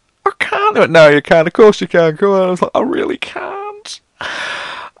can't. They went, no, you can. Of course you can. Come on. I was like, I really can't.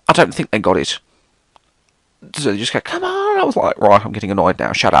 I don't think they got it. So they just go, come on. I was like, right, I'm getting annoyed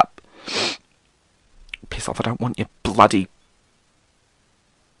now. Shut up. Piss off. I don't want your bloody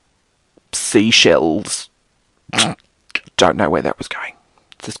seashells. Don't know where that was going.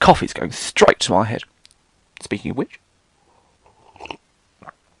 This coffee's going straight to my head. Speaking of which.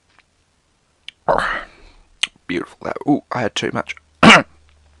 Beautiful. Ooh, I had too much.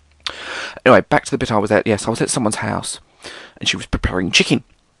 Anyway, back to the bit I was at. Yes, I was at someone's house, and she was preparing chicken.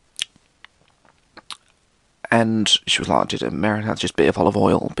 And she was like, I did a marinade, just a bit of olive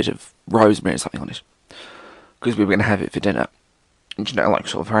oil, a bit of rosemary or something on it. Because we were going to have it for dinner. And you know, like,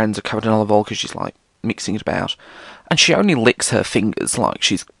 sort of her hands are covered in olive oil because she's, like, mixing it about. And she only licks her fingers like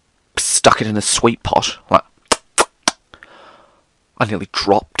she's stuck it in a sweet pot. Like, I nearly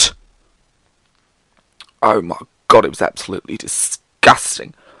dropped. Oh my God, it was absolutely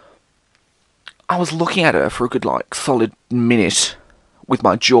disgusting. I was looking at her for a good, like, solid minute with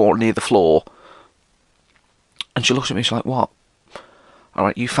my jaw near the floor. And she looked at me, she's like, what?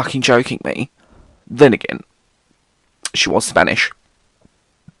 Alright, you fucking joking me? Then again, she was Spanish.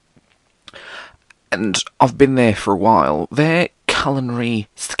 And I've been there for a while. Their culinary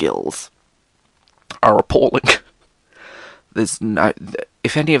skills are appalling. There's no...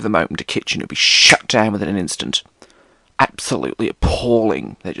 If any of them opened a kitchen, it would be shut down within an instant. Absolutely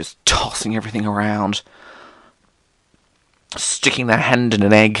appalling. They're just tossing everything around, sticking their hand in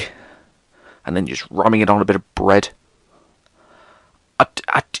an egg, and then just rubbing it on a bit of bread.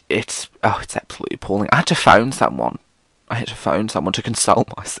 It's absolutely appalling. I had to phone someone. To console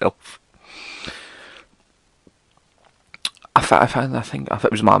myself. I think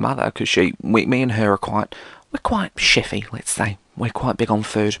it was my mother, because me and her we're quite shiffy, let's say. We're quite big on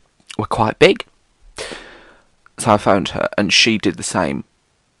food. We're quite big. So I phoned her, and she did the same.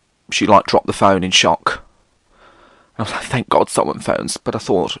 she like dropped the phone in shock. I was like, thank God someone phones. But I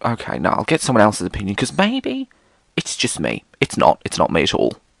thought, okay, no, I'll get someone else's opinion, because maybe it's just me. It's not me at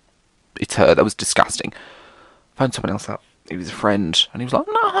all. It's her. That was disgusting. Phoned someone else up. He was a friend, and he was like,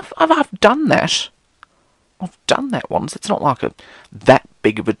 no, I've done that. I've done that once. It's not like that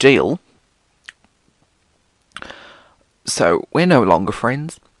big of a deal. So, we're no longer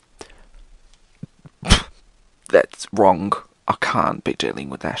friends. That's wrong. I can't be dealing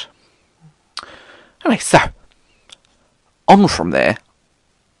with that. Anyway, so, on from there,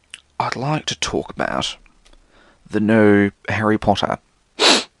 I'd like to talk about the new Harry Potter.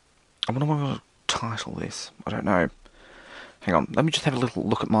 I wonder what I'm going to title this. I don't know. Hang on, let me just have a little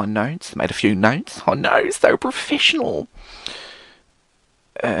look at my notes. I made a few notes. I know, so professional.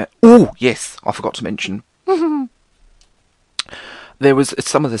 Oh, yes, I forgot to mention. There was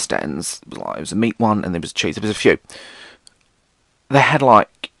some of the stands, like, it was a meat one and there was cheese. There was a few. They had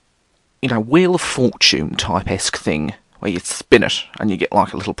like, Wheel of Fortune type-esque thing where you spin it and you get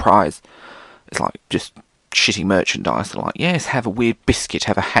like a little prize. It's like just shitty merchandise. They're like, yes, have a weird biscuit,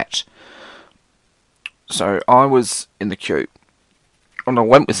 have a hat. So I was in the queue and I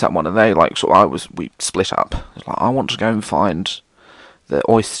went with someone and they like, we split up. It's like, I want to go and find the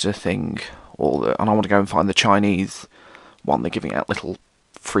oyster thing and I want to go and find the Chinese one. They're giving out little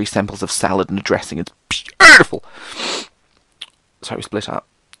free samples of salad and dressing. It's beautiful. So we split up.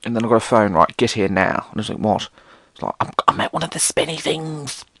 And then I got a phone, right, get here now. And I was like, what? It's like, I'm at one of the spinny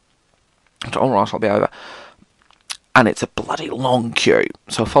things. I was like, alright, I'll be over. And it's a bloody long queue.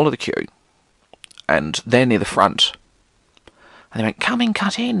 So I follow the queue. And they're near the front. And they went, come in,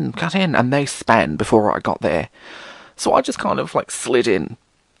 cut in. And they span before I got there. So I just kind of like slid in.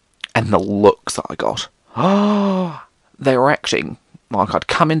 And the looks I got. Oh, they were acting like I'd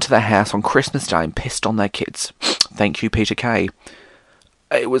come into their house on Christmas Day and pissed on their kids. Thank you, Peter Kay.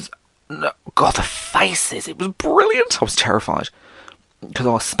 It was... God, the faces. It was brilliant. I was terrified. Because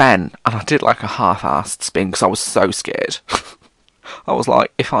I span, and I did like a half-assed spin because I was so scared. I was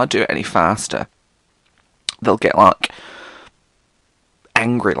like, if I do it any faster, they'll get like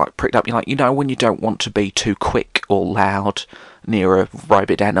angry, like pricked up. You're like, when you don't want to be too quick or loud near a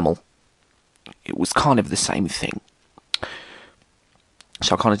rabid animal. It was kind of the same thing.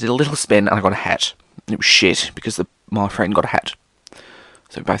 So I kind of did a little spin and I got a hat. And it was shit because my friend got a hat.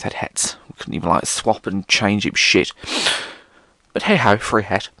 So we both had hats. We couldn't even like swap and change. It was shit. But hey ho, free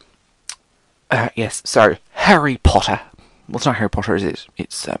hat. Yes, so Harry Potter. Well, it's not Harry Potter, is it?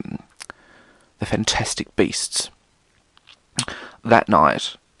 It's the Fantastic Beasts. That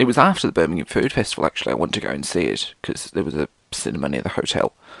night, it was after the Birmingham Food Festival actually, I wanted to go and see it because there was a cinema near the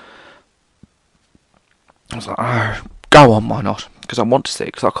hotel. I was like, oh, go on, why not? Because I want to see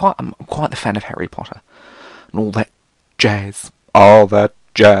it, because I'm quite the fan of Harry Potter. And all that jazz. All that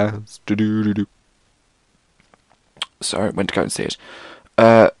jazz. Do-do-do-do. So I went to go and see it.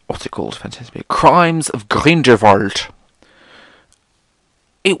 What's it called? Fantastic. Crimes of Grindelwald.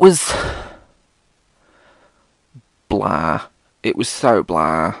 It was... blah. It was so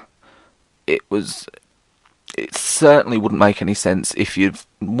blah. It certainly wouldn't make any sense if you've,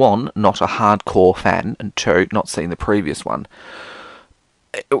 one, not a hardcore fan, and two, not seen the previous one.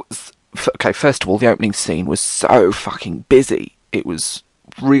 It was... Okay, first of all, the opening scene was so fucking busy. It was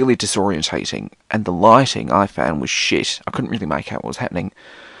really disorientating, and the lighting I found was shit. I couldn't really make out what was happening,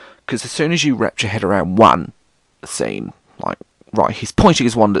 because as soon as you wrapped your head around one scene, like, right, he's pointing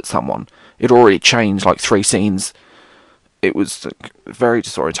his wand at someone, it already changed like 3 scenes. It was very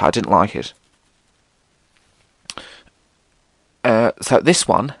disorientating. I didn't like it. So this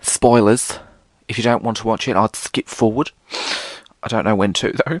one, spoilers, if you don't want to watch it, I'd skip forward. I don't know when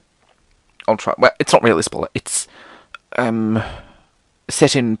to, though. I'll try. Well, it's not really a spoiler. It's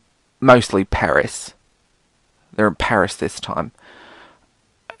set in mostly Paris. They're in Paris this time.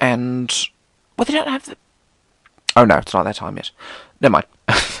 And... well, they don't have the... oh no, it's not that time yet. Never mind.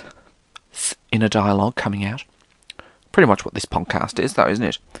 Inner dialogue coming out. Pretty much what this podcast is, though, isn't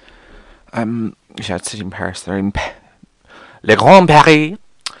it? Yeah, it's set in Paris. They're in... Le Grand Paris.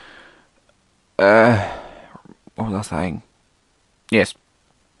 What was I saying? Yes.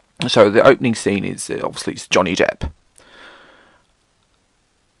 So the opening scene is obviously it's Johnny Depp.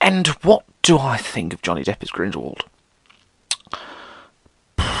 And what do I think of Johnny Depp as Grindelwald?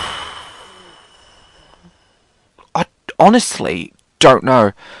 I honestly don't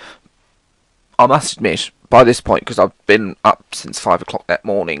know. I must admit, by this point, because I've been up since 5 o'clock that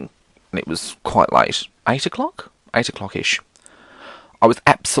morning, and it was quite late. 8 o'clock? 8 o'clock-ish. I was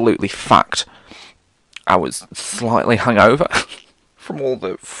absolutely fucked. I was slightly hungover from all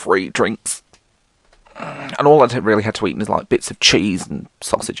the free drinks. And all I really had to eat was like bits of cheese and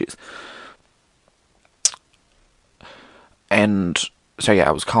sausages. And so yeah,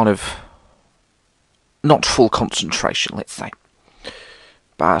 I was kind of not full concentration, let's say.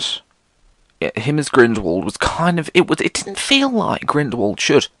 But yeah, him as Grindelwald was kind of it didn't feel like Grindelwald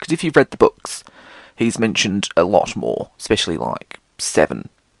should, because if you've read the books, he's mentioned a lot more, especially like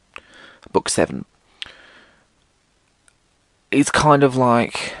book 7. It's kind of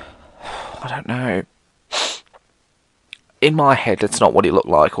like, I don't know. In my head, it's not what he looked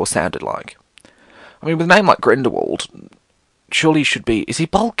like or sounded like. I mean, with a name like Grindelwald, surely he should be... Is he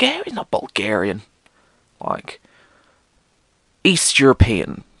Bulgarian? Not Bulgarian. Like, East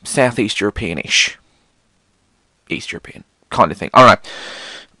European. Southeast European-ish. East European. Kind of thing. I don't know.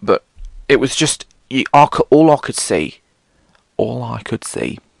 But it was just... all I could see...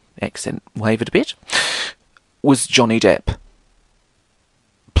 Accent wavered a bit. Was Johnny Depp.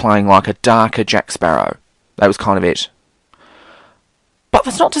 Playing like a darker Jack Sparrow. That was kind of it. But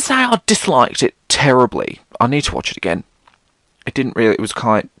that's not to say I disliked it terribly. I need to watch it again. It was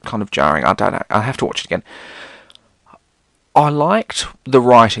kind of jarring. I don't know. I have to watch it again. I liked the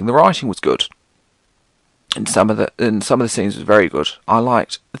writing. The writing was good. And some of the scenes was very good. I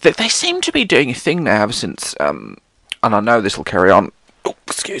liked... They seem to be doing a thing now ever since... and I know this will carry on. Oh,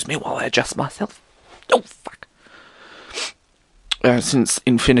 excuse me while I adjust myself. Oh, fuck. Since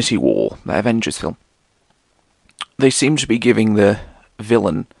Infinity War, the Avengers film, they seem to be giving the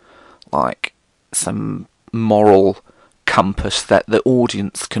villain like some moral compass that the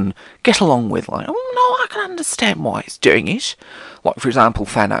audience can get along with. Like, oh no, I can understand why he's doing it. Like, for example,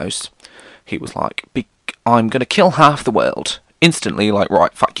 Thanos. He was like, I'm going to kill half the world. Instantly, like,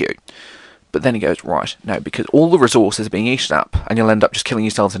 right, fuck you. But then he goes, right, no, because all the resources are being eaten up, and you'll end up just killing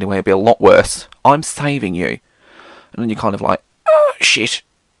yourselves anyway. It'll be a lot worse. I'm saving you. And then you're kind of like, oh, shit.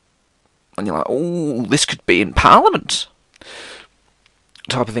 And you're like, oh, this could be in Parliament.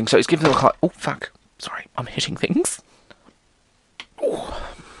 Type of thing. So it's giving them like, oh, fuck. Sorry, I'm hitting things.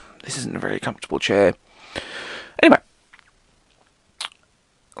 Oh, this isn't a very comfortable chair. Anyway.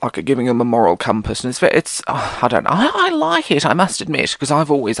 Like giving them a moral compass. And I don't know. I like it, I must admit, because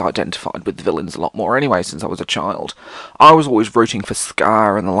I've always identified with the villains a lot more anyway since I was a child. I was always rooting for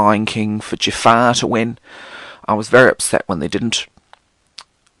Scar and the Lion King, for Jafar to win. I was very upset when they didn't.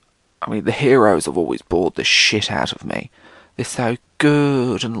 I mean, the heroes have always bored the shit out of me. They're so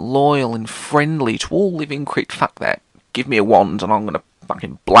good and loyal and friendly to all living creatures. Fuck that. Give me a wand and I'm going to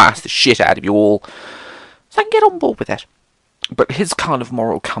fucking blast the shit out of you all. So I can get on board with that. But his kind of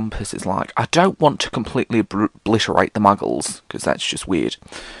moral compass is like, I don't want to completely obliterate the Muggles, because that's just weird.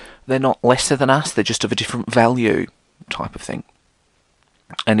 They're not lesser than us, they're just of a different value, type of thing.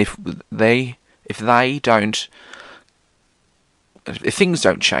 And if things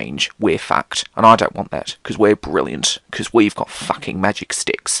don't change, we're fucked. And I don't want that, because we're brilliant, because we've got fucking magic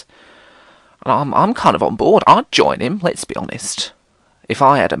sticks. And I'm kind of on board. I'd join him, let's be honest. If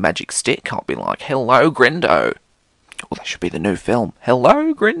I had a magic stick, I'd be like, hello, Grindo. Oh, that should be the new film.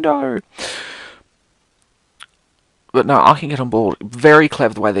 Hello, Grindo. But no, I can get on board. Very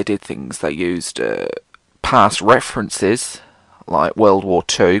clever the way they did things. They used past references, like World War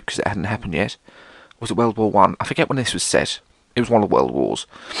II, because it hadn't happened yet. Was it World War One? I forget when this was set. It was one of the World Wars.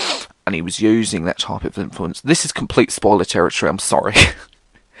 And he was using that type of influence. This is complete spoiler territory, I'm sorry.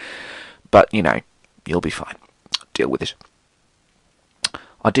 But, you know, you'll be fine. Deal with it.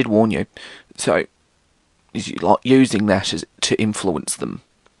 I did warn you. So... like using that to influence them.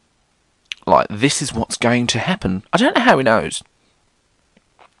 Like, this is what's going to happen. I don't know how he knows.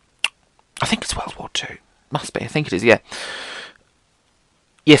 I think it's World War II. Must be. I think it is, yeah.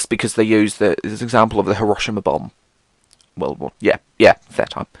 Yes, because they use there's an example of the Hiroshima bomb. World War... Yeah, it's that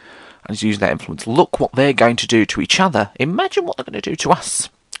time. And he's using that influence. Look what they're going to do to each other. Imagine what they're going to do to us.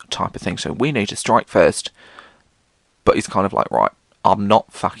 Type of thing. So we need to strike first. But he's kind of like, right, I'm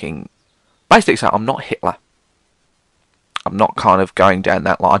not fucking... Basically, so I'm not Hitler. I'm not kind of going down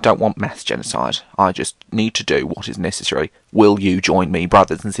that line. I don't want mass genocide. I just need to do what is necessary. Will you join me,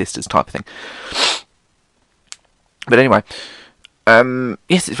 brothers and sisters, type of thing. But anyway,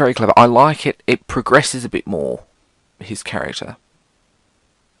 yes, it's very clever. I like it. It progresses a bit more, his character.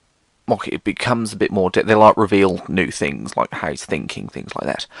 Like, it becomes a bit more... They like reveal new things, like how he's thinking, things like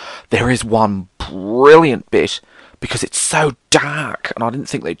that. There is one brilliant bit, because it's so dark, and I didn't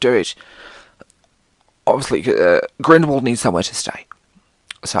think they'd do it. Obviously, Grindelwald needs somewhere to stay.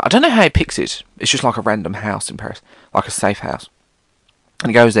 So, I don't know how he picks it. It's just like a random house in Paris. Like a safe house.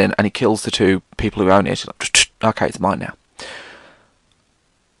 And he goes in and he kills the two people who own it. Like, okay, it's mine now.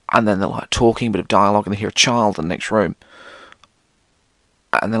 And then they're like talking, a bit of dialogue, and they hear a child in the next room.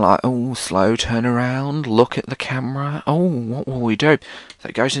 And they're like, oh, slow turn around, look at the camera. Oh, what will we do? So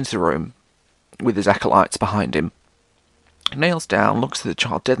he goes into the room with his acolytes behind him. Kneels down, looks at the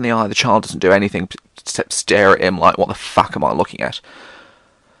child dead in the eye. The child doesn't do anything except stare at him like, what the fuck am I looking at?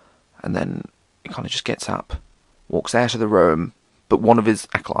 And then he kind of just gets up, walks out of the room, but one of his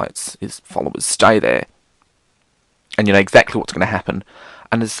acolytes, his followers, stay there. And you know exactly what's going to happen.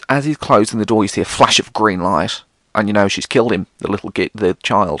 And as he's closing the door, you see a flash of green light. And you know she's killed him, the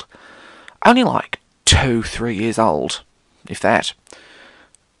child. Only like 2-3 years old, if that.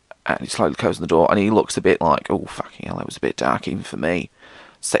 And he slowly closes the door, and he looks a bit like, oh, fucking hell, that was a bit dark even for me.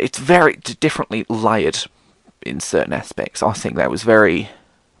 So it's very differently layered in certain aspects. I think that was very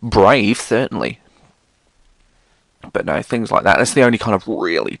brave, certainly. But no, things like that. That's the only kind of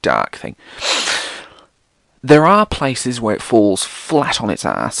really dark thing. There are places where it falls flat on its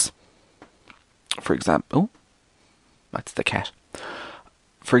ass. For example... Oh, that's the cat.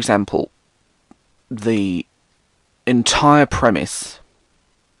 For example, the entire premise...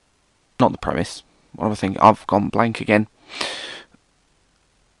 Not the premise. What am I thinking? I've gone blank again.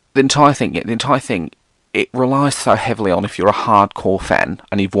 The entire thing, it relies so heavily on if you're a hardcore fan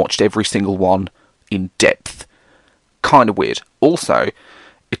and you've watched every single one in depth. Kind of weird. Also,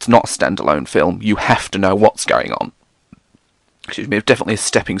 it's not a standalone film. You have to know what's going on. Excuse me, it's definitely a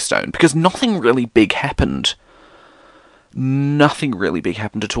stepping stone. Because nothing really big happened. Nothing really big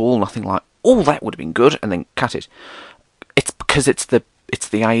happened at all. Nothing like, oh, that would have been good, and then cut it. It's because it's the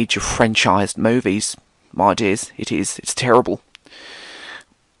age of franchised movies, my dears. It is. It's terrible.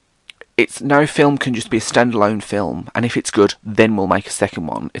 No film can just be a standalone film, and if it's good, then we'll make a second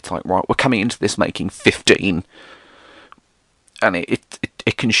one. It's like, right, we're coming into this making 15, and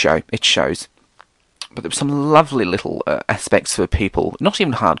it can show. It shows. But there were some lovely little aspects for people, not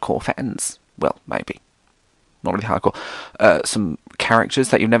even hardcore fans. Well, maybe. Not really hardcore. Some characters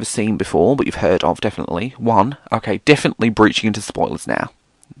that you've never seen before, but you've heard of, definitely. One, okay, definitely breaching into spoilers now.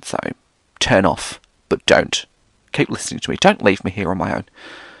 So, turn off, but don't. Keep listening to me. Don't leave me here on my own.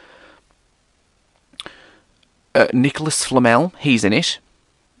 Nicolas Flamel, he's in it.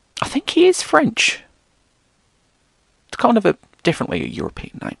 I think he is French. It's kind of definitely a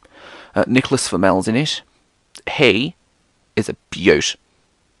European name. Nicolas Flamel's in it. He is a beaut.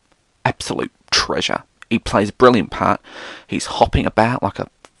 Absolute treasure. He plays a brilliant part. He's hopping about like a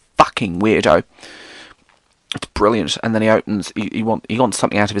fucking weirdo. It's brilliant. And then he wants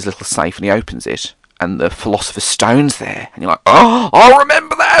something out of his little safe, and he opens it, and the Philosopher's Stone's there. And you're like, oh, I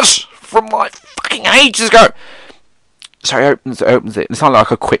remember that from like fucking ages ago. So he opens it. It's not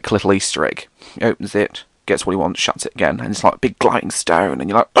like a quick little Easter egg. He opens it, gets what he wants, shuts it again, and it's like a big glowing stone. And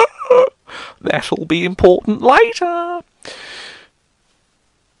you're like, oh, that'll be important later.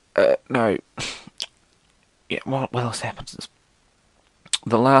 No. Yeah, what else happens?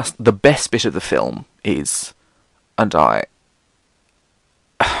 The best bit of the film is, and I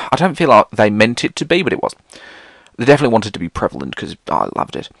don't feel like they meant it to be, but it was. They definitely wanted to be prevalent because I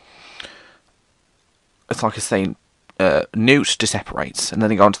loved it. It's like a scene, Newt disapparates, and then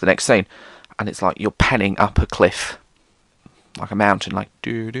they go on to the next scene, and it's like you're panning up a cliff, like a mountain, like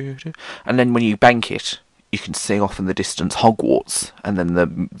do, and then when you bank it, you can see off in the distance Hogwarts, and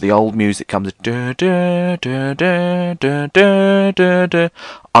then the old music comes. I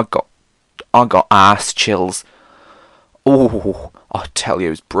got ass chills. Oh, I tell you,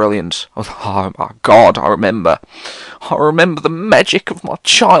 it was brilliant. I was like, oh my god, I remember the magic of my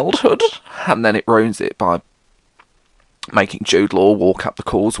childhood, and then it ruins it by making Jude Law walk up the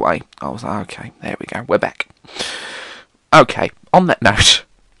causeway. I was like, okay, there we go, we're back. Okay, on that note,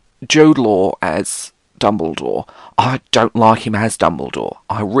 Jude Law as Dumbledore. I don't like him as Dumbledore.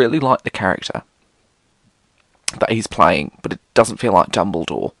 I really like the character that he's playing, but it doesn't feel like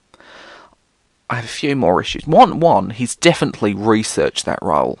Dumbledore. I have a few more issues. One, he's definitely researched that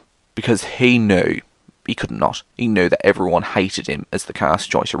role, because he knew, he could not, he knew that everyone hated him as the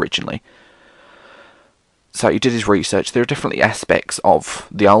cast choice originally. So he did his research. There are definitely aspects of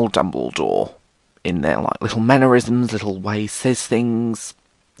the old Dumbledore in there, like little mannerisms, little ways he says things.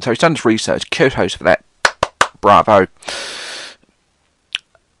 So he's done his research. Kudos for that. Bravo.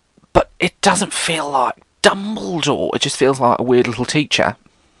 But it doesn't feel like Dumbledore. It just feels like a weird little teacher.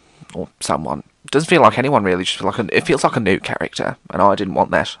 Or someone. It doesn't feel like anyone really. It feels like a new character. And I didn't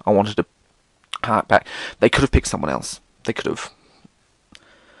want that. I wanted to hark back. They could have picked someone else. They could have.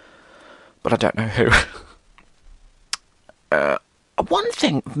 But I don't know who. One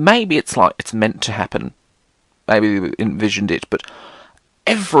thing, maybe it's like it's meant to happen. Maybe they envisioned it, but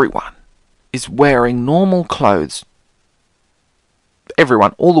everyone is wearing normal clothes.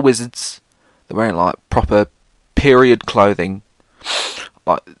 Everyone, all the wizards, they're wearing like proper period clothing.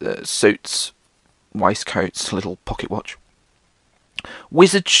 like suits, waistcoats, little pocket watch.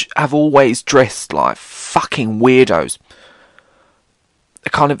 Wizards have always dressed like fucking weirdos.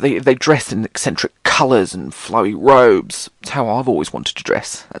 They dress in eccentric colours and flowy robes. It's how I've always wanted to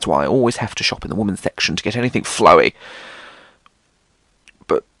dress. That's why I always have to shop in the women's section to get anything flowy.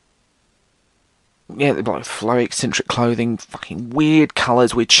 But yeah, they've got like flowy, eccentric clothing, fucking weird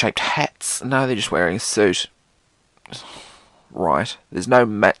colours, weird shaped hats. No, they're just wearing a suit. Right. There's no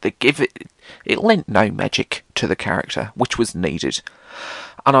it lent no magic to the character, which was needed.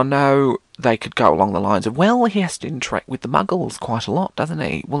 And I know they could go along the lines of, well, he has to interact with the muggles quite a lot, doesn't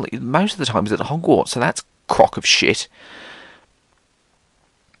he? Well, most of the time he's at Hogwarts, so that's crock of shit.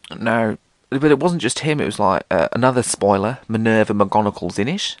 No, but it wasn't just him, it was like another spoiler, Minerva McGonagall's in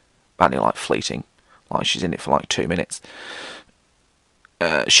it, only like fleeting, like she's in it for like 2 minutes.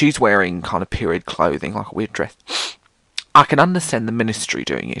 She's wearing kind of period clothing, like a weird dress. I can understand the Ministry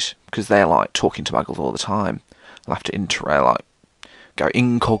doing it, because they're like talking to muggles all the time. They'll have to go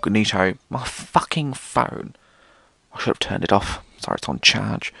incognito. My fucking phone. I should have turned it off. Sorry, it's on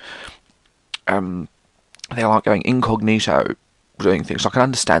charge. They're like going incognito, doing things. I can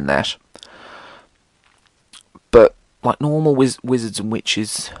understand that. But like normal wizards and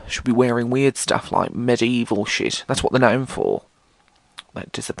witches should be wearing weird stuff like medieval shit. That's what they're known for.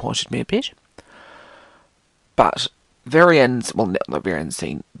 That disappointed me a bit. But very end, well, not the very end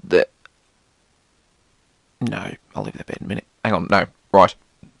scene. No, I'll leave that bit in a minute. Hang on, no. Right.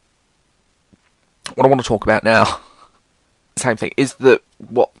 What I want to talk about now, same thing, is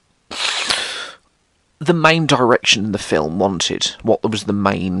what the main direction the film wanted. What was the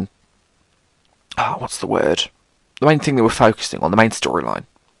main... what's the word? The main thing they were focusing on, the main storyline,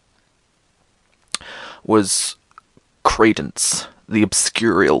 was Credence, the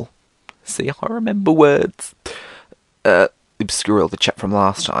Obscurial. See, I remember words. Obscurial, the chap from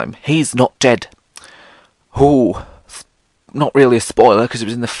last time. He's not dead. Ooh. Not really a spoiler, because it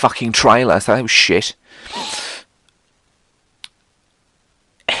was in the fucking trailer, so that was shit.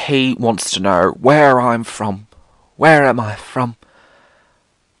 He wants to know where I'm from. Where am I from?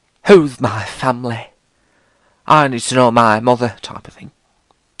 Who's my family? I need to know my mother, type of thing.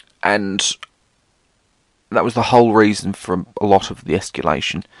 And that was the whole reason for a lot of the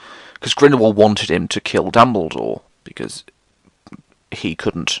escalation. Because Grindelwald wanted him to kill Dumbledore, because he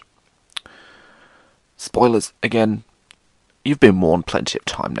couldn't. Spoilers, again. You've been warned plenty of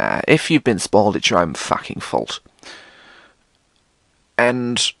time now. If you've been spoiled, it's your own fucking fault.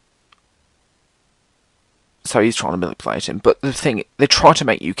 And so he's trying to manipulate him. But the thing, they try to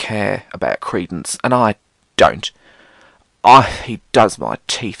make you care about Credence, and I don't. He does my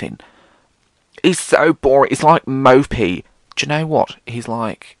teeth in. He's so boring. It's like mopey. Do you know what? He's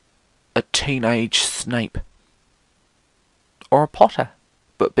like a teenage Snape. Or a Potter,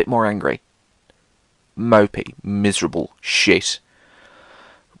 but a bit more angry. Mopey, miserable shit,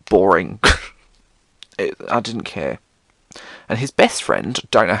 boring. I didn't care. And his best friend,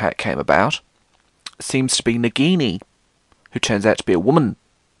 don't know how it came about, seems to be Nagini, who turns out to be a woman.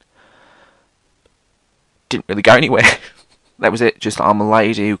 Didn't really go anywhere. That was it. Just like, I'm a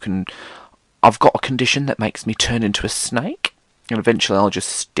lady who can... I've got a condition that makes me turn into a snake, and eventually I'll just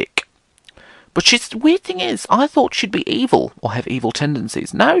stick. But the weird thing is, I thought she'd be evil, or have evil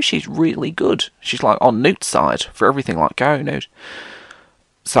tendencies. No, she's really good. She's like on Newt's side for everything, like, go Newt.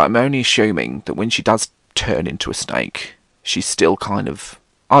 So I'm only assuming that when she does turn into a snake, she's still kind of...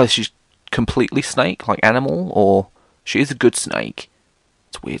 either she's completely snake, like animal, or she is a good snake.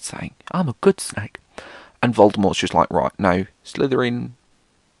 It's weird saying, I'm a good snake. And Voldemort's just like, right, no, Slytherin...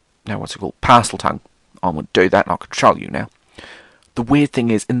 no, what's it called? Parseltongue. I'm going to do that and I'll control you now. The weird thing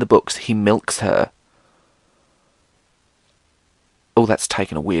is, in the books, he milks her. Oh, that's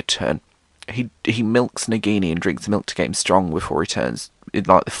taken a weird turn. He milks Nagini and drinks milk to get him strong before he turns, in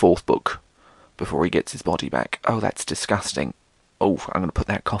like the 4th book, before he gets his body back. Oh, that's disgusting. Oh, I'm going to put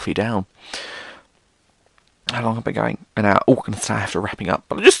that coffee down. How long have I been going? An hour. Oh, I'm going to say after wrapping up,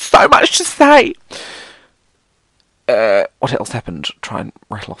 but there's just so much to say. What else happened? Try and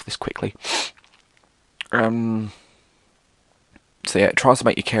rattle off this quickly. So yeah, it tries to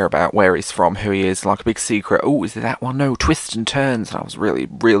make you care about where he's from, who he is, like a big secret. Oh, is it that one? No, twists and turns. And I was really,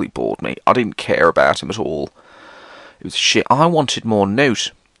 really bored me. I didn't care about him at all. It was shit. I wanted more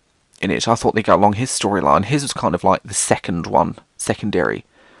Newt in it. I thought they'd go along his storyline. His was kind of like the second one, secondary.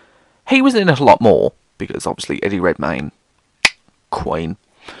 He was in it a lot more, because obviously Eddie Redmayne, Queen,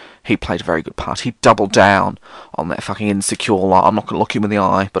 he played a very good part. He doubled down on that fucking insecure, like, I'm not going to look him in the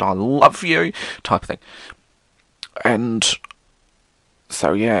eye, but I love you, type of thing. And...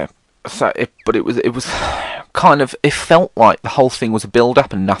 so yeah, but it was kind of, it felt like the whole thing was a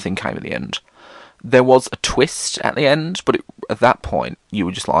build-up and nothing came at the end. There was a twist at the end, but at that point, you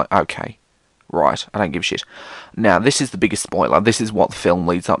were just like, okay, right, I don't give a shit. Now, this is the biggest spoiler. This is what the film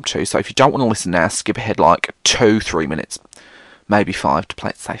leads up to. So if you don't want to listen now, skip ahead like 2-3 minutes. Maybe 5 to play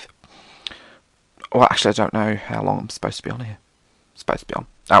it safe. Well, actually, I don't know how long I'm supposed to be on here. Supposed to be on.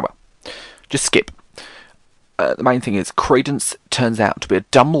 Oh, well. Just skip. The main thing is, Credence turns out to be a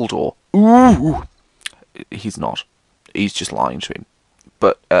Dumbledore. Ooh! He's not. He's just lying to him.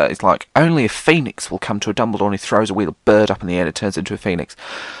 But it's like, only a phoenix will come to a Dumbledore, and he throws a wee bird up in the air and it turns into a phoenix.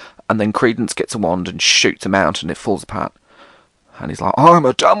 And then Credence gets a wand and shoots him out and it falls apart. And he's like, I'm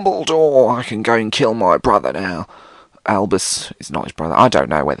a Dumbledore, I can go and kill my brother now. Albus is not his brother. I don't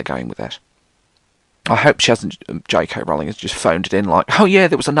know where they're going with that. I hope she hasn't, J.K. Rowling has just phoned it in like, oh yeah,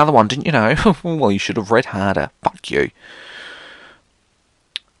 there was another one, didn't you know? Well, you should have read harder. Fuck you.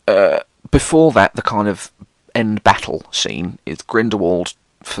 Before that, the kind of end battle scene is Grindelwald,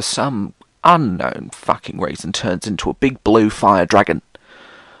 for some unknown fucking reason, turns into a big blue fire dragon.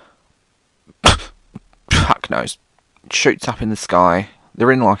 Fuck knows. Shoots up in the sky.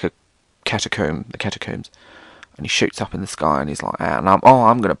 They're in like a catacomb, the catacombs. And he shoots up in the sky and he's like, I'm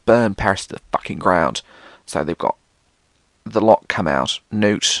going to burn Paris to the fucking ground. So they've got the lot come out.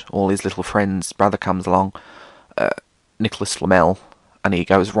 Newt, all his little friends, brother comes along. Nicholas Flamel. And he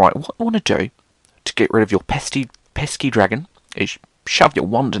goes, right, what you want to do to get rid of your pesky dragon is shove your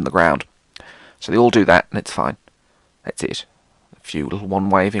wand in the ground. So they all do that and it's fine. That's it. A few little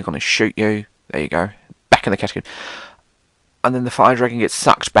wand waving, going to shoot you. There you go. Back in the catacomb. And then the fire dragon gets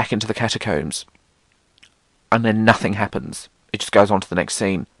sucked back into the catacombs. And then nothing happens. It just goes on to the next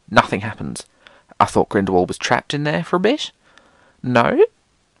scene. Nothing happens. I thought Grindelwald was trapped in there for a bit. No.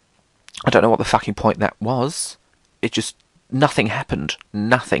 I don't know what the fucking point that was. It just... nothing happened.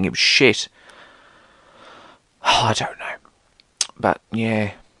 Nothing. It was shit. Oh, I don't know. But,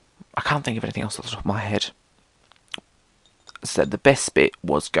 yeah. I can't think of anything else off the top of my head. So the best bit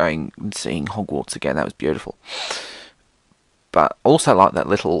was going and seeing Hogwarts again. That was beautiful. But also like that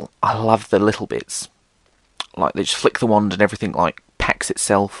little... I love the little bits. Like, they just flick the wand and everything, like, packs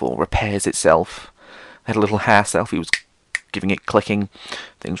itself or repairs itself. They had a little house elf, he was giving it clicking.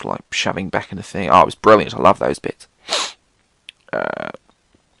 Things were, like, shoving back in the thing. Oh, it was brilliant. I love those bits.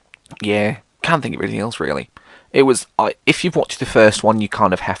 Yeah, can't think of anything else, really. It was... if you've watched the first one, you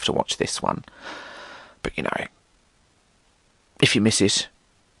kind of have to watch this one. But, you know, if you miss it,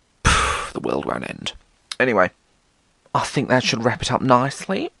 the world won't end. Anyway, I think that should wrap it up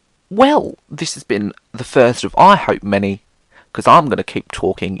nicely. Well, this has been the first of, I hope, many, because I'm going to keep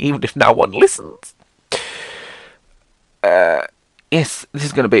talking, even if no one listens. Yes, this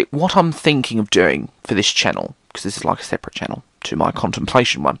is going to be what I'm thinking of doing for this channel, because this is like a separate channel to my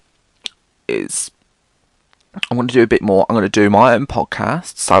contemplation one, is I'm going to do a bit more. I'm going to do my own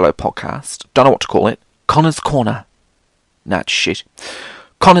podcast, solo podcast. Don't know what to call it. Connor's Corner. Nah, it's shit.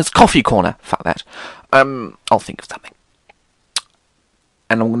 Connor's Coffee Corner. Fuck that. I'll think of something.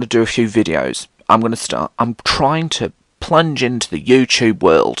 And I'm going to do a few videos. I'm trying to plunge into the YouTube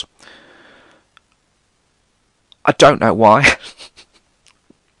world. I don't know why.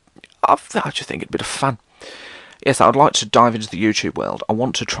 I just think it's a bit of fun. Yes, I'd like to dive into the YouTube world. I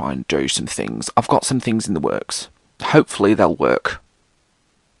want to try and do some things. I've got some things in the works. Hopefully they'll work.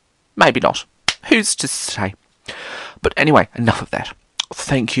 Maybe not. Who's to say? But anyway, enough of that.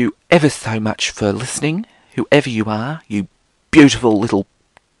 Thank you ever so much for listening. Whoever you are, you beautiful little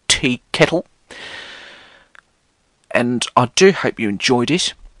tea kettle. And I do hope you enjoyed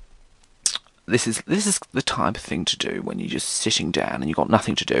it. This is the type of thing to do when you're just sitting down and you've got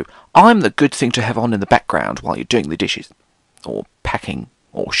nothing to do. I'm the good thing to have on in the background while you're doing the dishes. Or packing.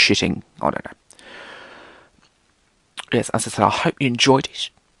 Or shitting. I don't know. Yes, as I said, I hope you enjoyed it.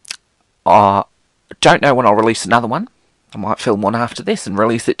 I don't know when I'll release another one. I might film one after this and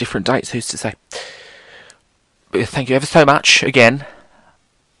release it different dates, who's to say. But thank you ever so much again.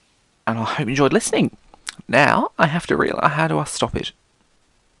 And I hope you enjoyed listening. Now, I have to realise, how do I stop it?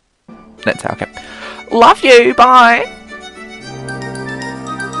 That's how, okay. Love you, bye!